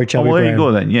Harris or Roy Oh, Chubby well, there Brown? you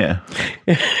go then. Yeah.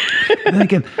 And then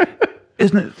again,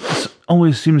 isn't it? It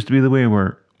always seems to be the way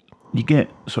where you get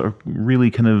sort of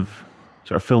really kind of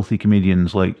sort of filthy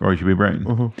comedians like Roy Chubby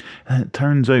Brown, and it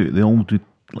turns out they all do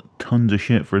like tons of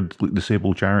shit for like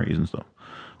disabled charities and stuff.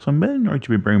 So I'm betting Roy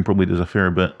Chubby Brown probably does a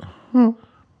fair bit.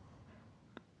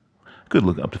 Could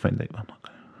look it up to find out, but I'm not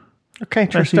going to. Okay,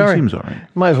 true Actually, story. it seems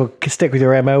alright. Might as well stick with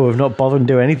your MO of not bothering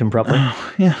to do anything properly.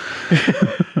 Yeah.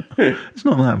 It's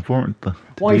not that important to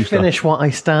Why do stuff. finish what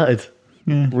I started?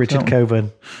 Yeah, Richard exactly.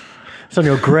 Coburn. It's on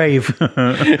your grave.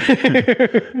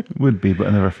 Would be, but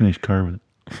I never finished carving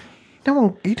it. No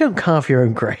one, you don't carve your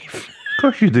own grave. Of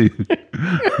course you do.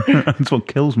 That's what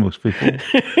kills most people.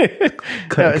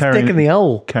 No, it's digging the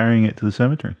hole. Carrying it to the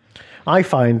cemetery. I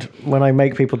find when I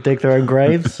make people dig their own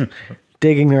graves,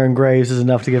 digging their own graves is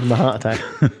enough to give them a heart attack.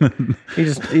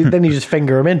 Then you just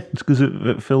finger them in. It's because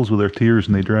it fills with their tears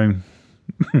and they drown.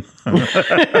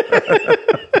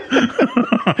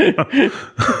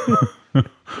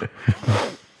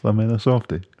 I mean, a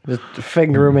softie. Just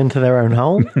finger them into their own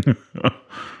hole.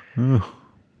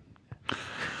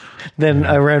 Then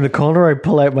around the corner, I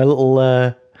pull out my little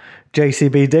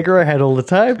JCB digger I had all the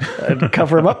time and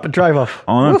cover them up and drive off.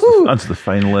 Oh, Woohoo! that's the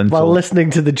final insult. While listening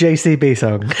to the JCB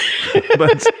song.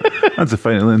 That's the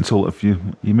final insult if you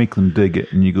make them dig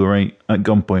it and you go, right, at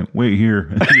gunpoint, wait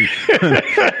here.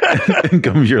 And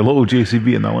comes your little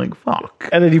JCB and they're like, fuck.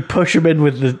 And then you push them in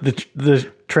with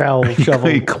the trowel shovel.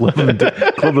 You club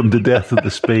them to death with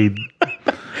the spade.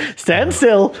 Stand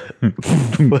still.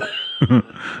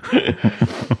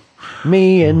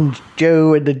 Me and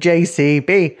Joe and the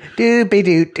JCB. Doobie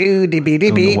doo doo dee bee dee I don't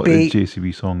know bee what the bee.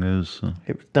 JCB song is. So.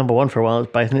 It was number one for a while.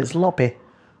 It's by and it's Loppy.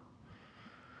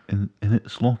 And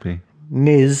it's sloppy.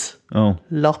 Niz Oh,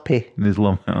 Loppy. Niz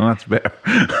Loppy. Oh, that's better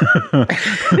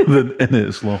than In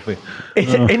It Sloppy.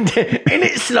 In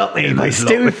It Sloppy by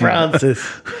Stu Francis.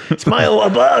 It's my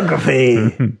autobiography.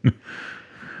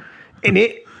 In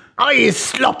it, I is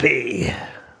sloppy.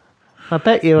 I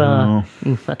bet you are,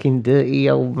 you fucking dirty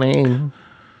old man.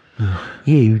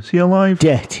 You Is he alive?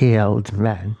 dirty old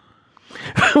man.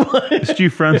 Is Stu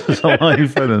Francis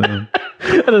alive? I don't know.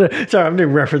 I don't know. Sorry, I'm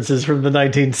doing references from the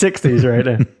 1960s right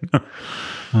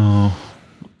now.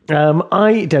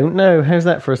 I don't know. How's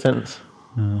that for a sentence?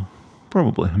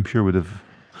 Probably. I'm sure would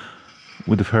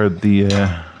have heard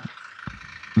the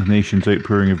nation's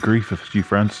outpouring of grief if Stu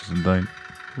Francis had died.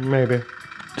 Maybe.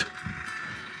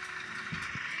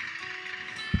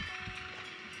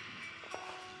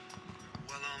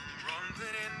 Well, I'm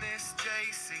rumbling in this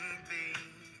JCB.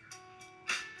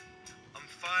 I'm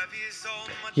 5 years old.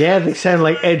 My Yeah, they sound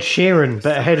like Ed Sheeran,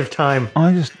 but ahead of time. I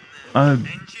engine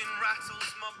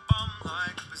rattles my bum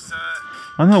like berserk.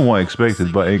 I know what I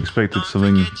expected, but I expected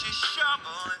something Get your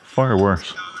shovel and far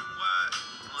worse. go and work.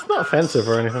 It's not offensive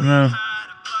or anything. No, Had a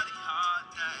bloody hard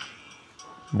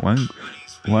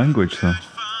day. language though.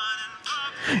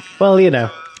 Well, you know,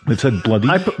 They said bloody.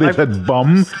 I They said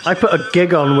bum. I put a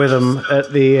gig on with them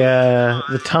at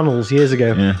the tunnels years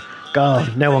ago. Yeah.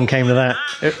 God, no one came to that.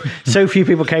 So few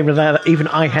people came to that even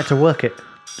I had to work it.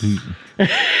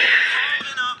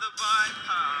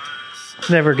 It's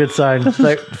never a good sign.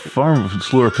 So, Far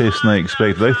slower paced than I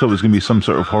expected. I thought it was going to be some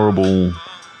sort of horrible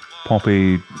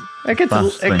poppy.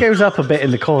 Fast it thing. goes up a bit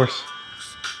in the chorus.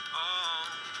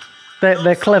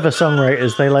 They're clever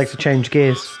songwriters. They like to change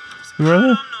gears.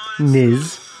 Really?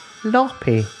 Niz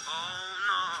Loppy.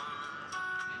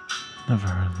 Never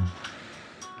heard of them.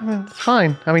 I mean, it's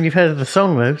fine. I mean, you've heard of the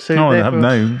song though, so No, I have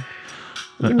therefore-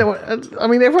 now. You know, I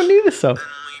mean, everyone knew this song.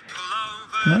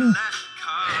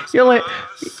 You're like,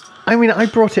 I mean, I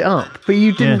brought it up, but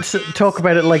you didn't talk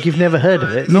about it like you've never heard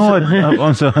of it. You No, said- I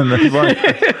honestly, I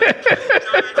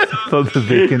thought the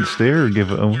vacant stare would give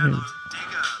it away.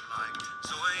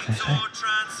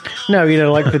 no, you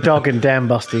know, like the dog and Dam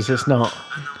Busters. It's not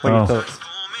what Oh. you thought.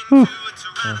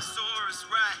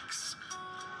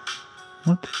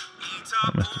 What?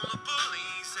 That must have been.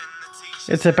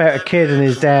 It's about a kid and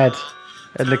his dad,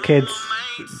 and the kid's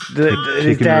his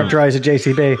taking dad her- drives a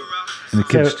JCB. And the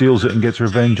kid So- steals it and gets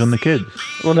revenge on the kids.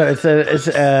 Well, no, he's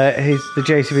the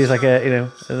JCB is like a, you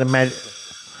know, an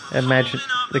imagine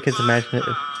the kid's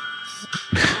imaginative.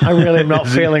 I really am not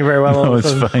feeling very well. all No, of a it's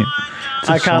sudden. fine. It's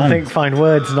a I can't song. find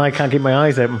words, and I can't keep my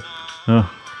eyes open. Oh.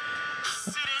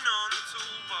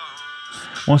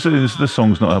 Well, this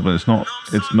song's not helping. It's not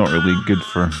really good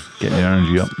for getting the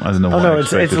energy up. I don't know Oh what no, I it's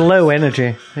expected. low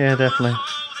energy. Yeah, definitely.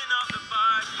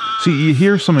 See, you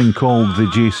hear something called the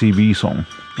JCB song,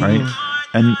 right?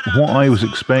 And what I was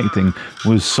expecting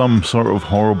was some sort of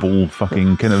horrible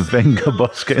fucking kind of Venga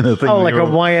Bus kind of thing. Oh, like a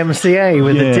YMCA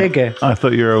with a digger. I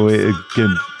thought you were a way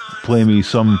to play me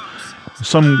some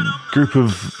group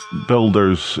of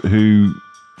builders who,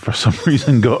 for some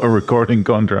reason, got a recording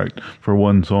contract for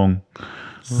one song.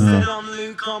 Said I'm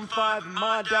Luke, I'm 5 and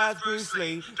my dad's Bruce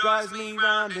Lee. Drives me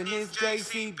round in his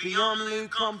JCB. I'm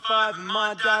Luke, I'm 5 and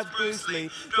my dad's Bruce Lee.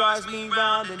 Drives me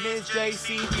round in his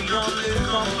JCB. I'm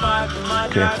Luke, I'm 5 and my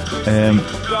dad's Bruce Lee.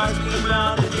 Drives me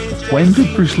round in his JCB. When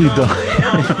did Bruce Lee die?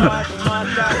 I'm 5 and my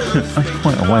dad's Bruce That's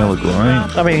quite a while ago, right?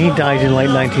 I mean, he died in like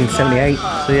 1978.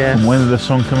 So yeah, And when did this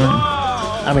song come out?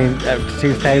 I mean,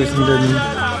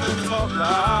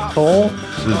 2004.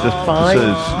 So this Fine.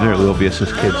 is very obvious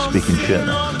this kid's speaking shit.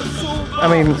 I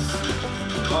mean,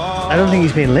 I don't think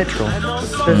he's being literal.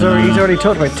 He's already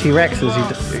talked about T-Rexes.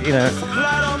 You know,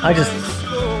 I just,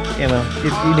 you know,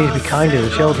 you need to be kind to the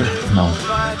children. No.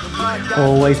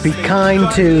 Always be kind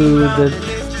to the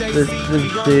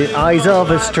eyes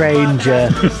of a stranger.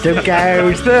 Don't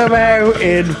gouge them out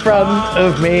in front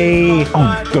of me.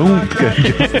 Oh, don't go.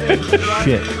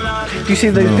 Shit. Do you see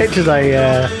those pictures I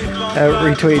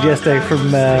retweeted yesterday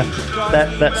from that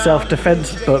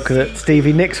self-defense book that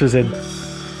Stevie Nicks was in?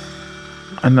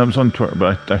 And I was on Twitter,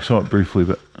 but I saw it briefly.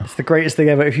 But It's the greatest thing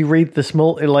ever. If you read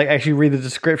the actually read the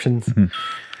descriptions,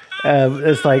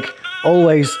 it's like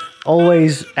always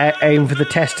aim for the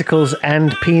testicles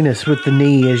and penis with the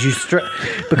knee as you struck,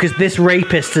 because this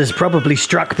rapist has probably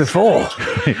struck before.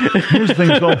 here's the thing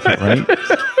about it, right?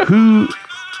 Who,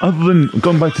 other than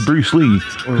going back to Bruce Lee,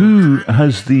 who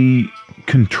has the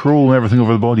control and everything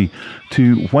over the body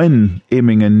to, when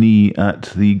aiming a knee at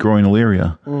the groinal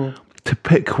area, to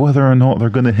pick whether or not they're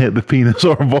going to hit the penis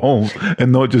or balls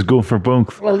and not just go for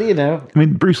both. Well, you know. I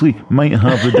mean, Bruce Lee might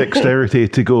have the dexterity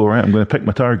to go, right, I'm going to pick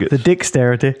my targets. The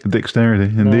dexterity. Dexterity,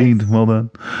 indeed. Well done.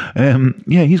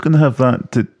 Yeah, he's going to have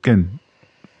that to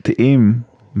aim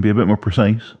and be a bit more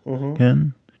precise.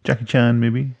 Ken? Jackie Chan,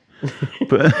 maybe.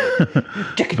 But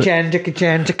Jackie Chan, Jackie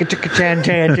Chan, Jackie Chan,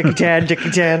 Jackie Chan, Jackie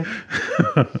Chan.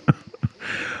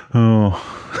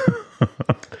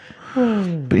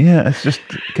 But yeah, it's just,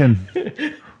 Ken,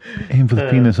 aim for the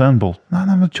penis and balls. Not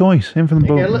have a choice. Aim for them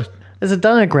both. Yeah, look, there's a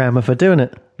diagram of her doing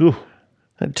it. Ooh.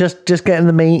 Just getting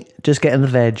the meat, just getting the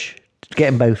veg, just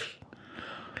getting both.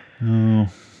 Oh,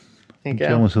 There you go.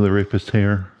 jealous of the rapist's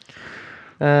hair.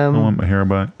 I want my hair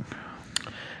back.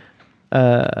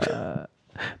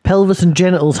 Pelvis and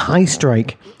genitals high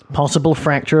strike. Possible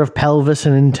fracture of pelvis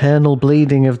and internal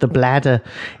bleeding of the bladder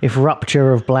if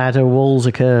rupture of bladder walls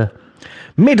occur.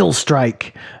 Middle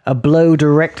strike. A blow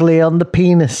directly on the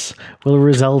penis will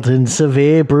result in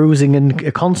severe bruising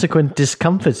and consequent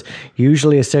discomfort,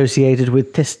 usually associated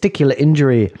with testicular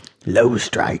injury. Low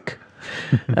strike.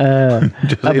 A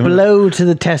blow to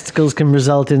the testicles can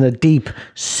result in a deep,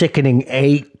 sickening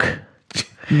ache.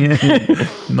 Yeah,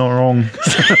 not wrong.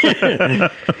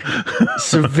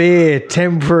 Severe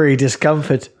temporary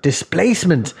discomfort,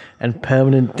 displacement, and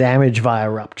permanent damage via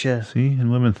rupture. See,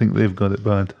 and women think they've got it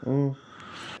bad.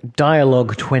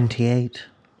 Dialogue 28.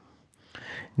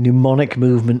 Mnemonic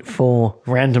movement 4.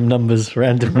 Random numbers,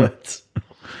 random words.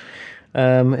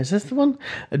 Is this the one?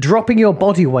 Dropping your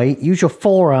body weight, use your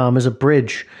forearm as a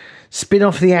bridge. Spin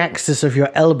off the axis of your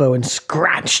elbow and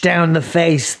scratch down the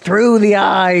face through the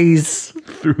eyes.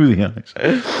 Through the eyes.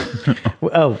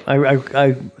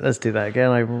 I let's do that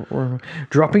again.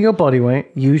 Dropping your body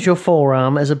weight, use your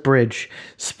forearm as a bridge.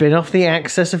 Spin off the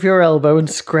axis of your elbow and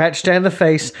scratch down the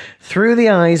face through the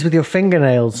eyes with your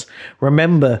fingernails.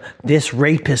 Remember, this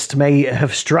rapist may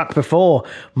have struck before.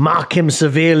 Mark him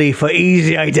severely for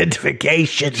easy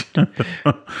identification.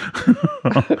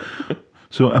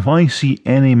 So if I see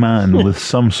any man with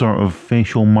some sort of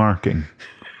facial marking,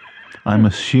 I'm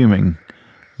assuming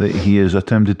that he has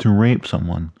attempted to rape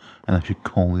someone, and I should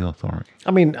call the authorities.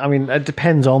 I mean, it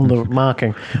depends on the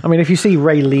marking. I mean, if you see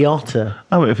Ray Liotta,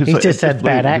 Oh, if it's he's like, just had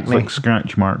bad if it's acne. like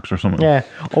scratch marks or something. Yeah,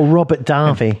 or Robert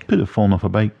Darby. Could have fallen off a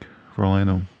bike, for all I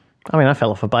know. I mean, I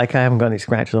fell off a bike. I haven't got any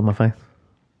scratches on my face.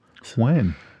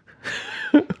 When?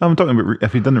 I'm talking about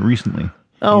if he'd done it recently.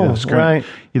 Oh, You'd have right.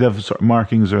 You'd have sort of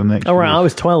markings or next. Oh, right, I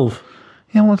was 12.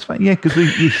 Yeah, well, it's fine. Yeah, because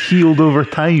you healed over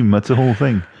time. That's the whole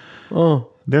thing. Oh.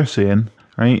 They're saying,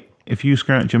 right, if you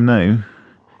scratch him now,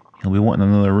 he'll be wanting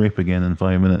another rape again in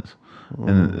 5 minutes.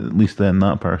 And at least then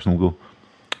that person will go,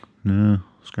 no,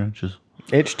 scratches.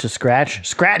 Itch to scratch.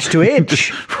 Scratch to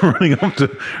itch. Running up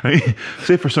to, right?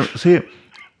 Say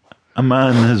a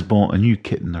man has bought a new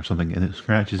kitten or something and it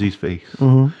scratches his face.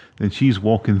 Mm-hmm. Then she's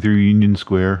walking through Union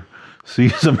Square,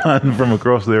 sees a man from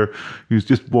across there who's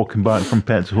just walking back from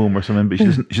Pets Home or something, but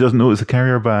she doesn't know it's a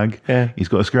carrier bag. Yeah. He's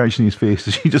got a scratch in his face,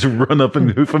 so she just run up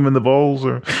and hoof him in the balls.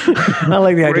 Or I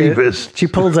like the idea. Rapist. She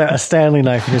pulls out a Stanley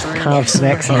knife and just carves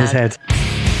snacks in his head.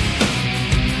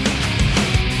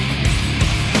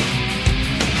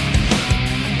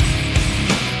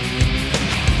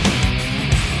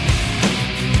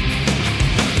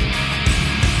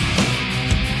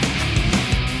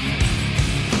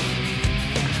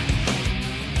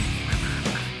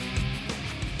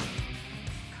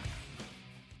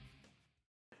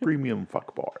 premium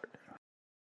fuckboard.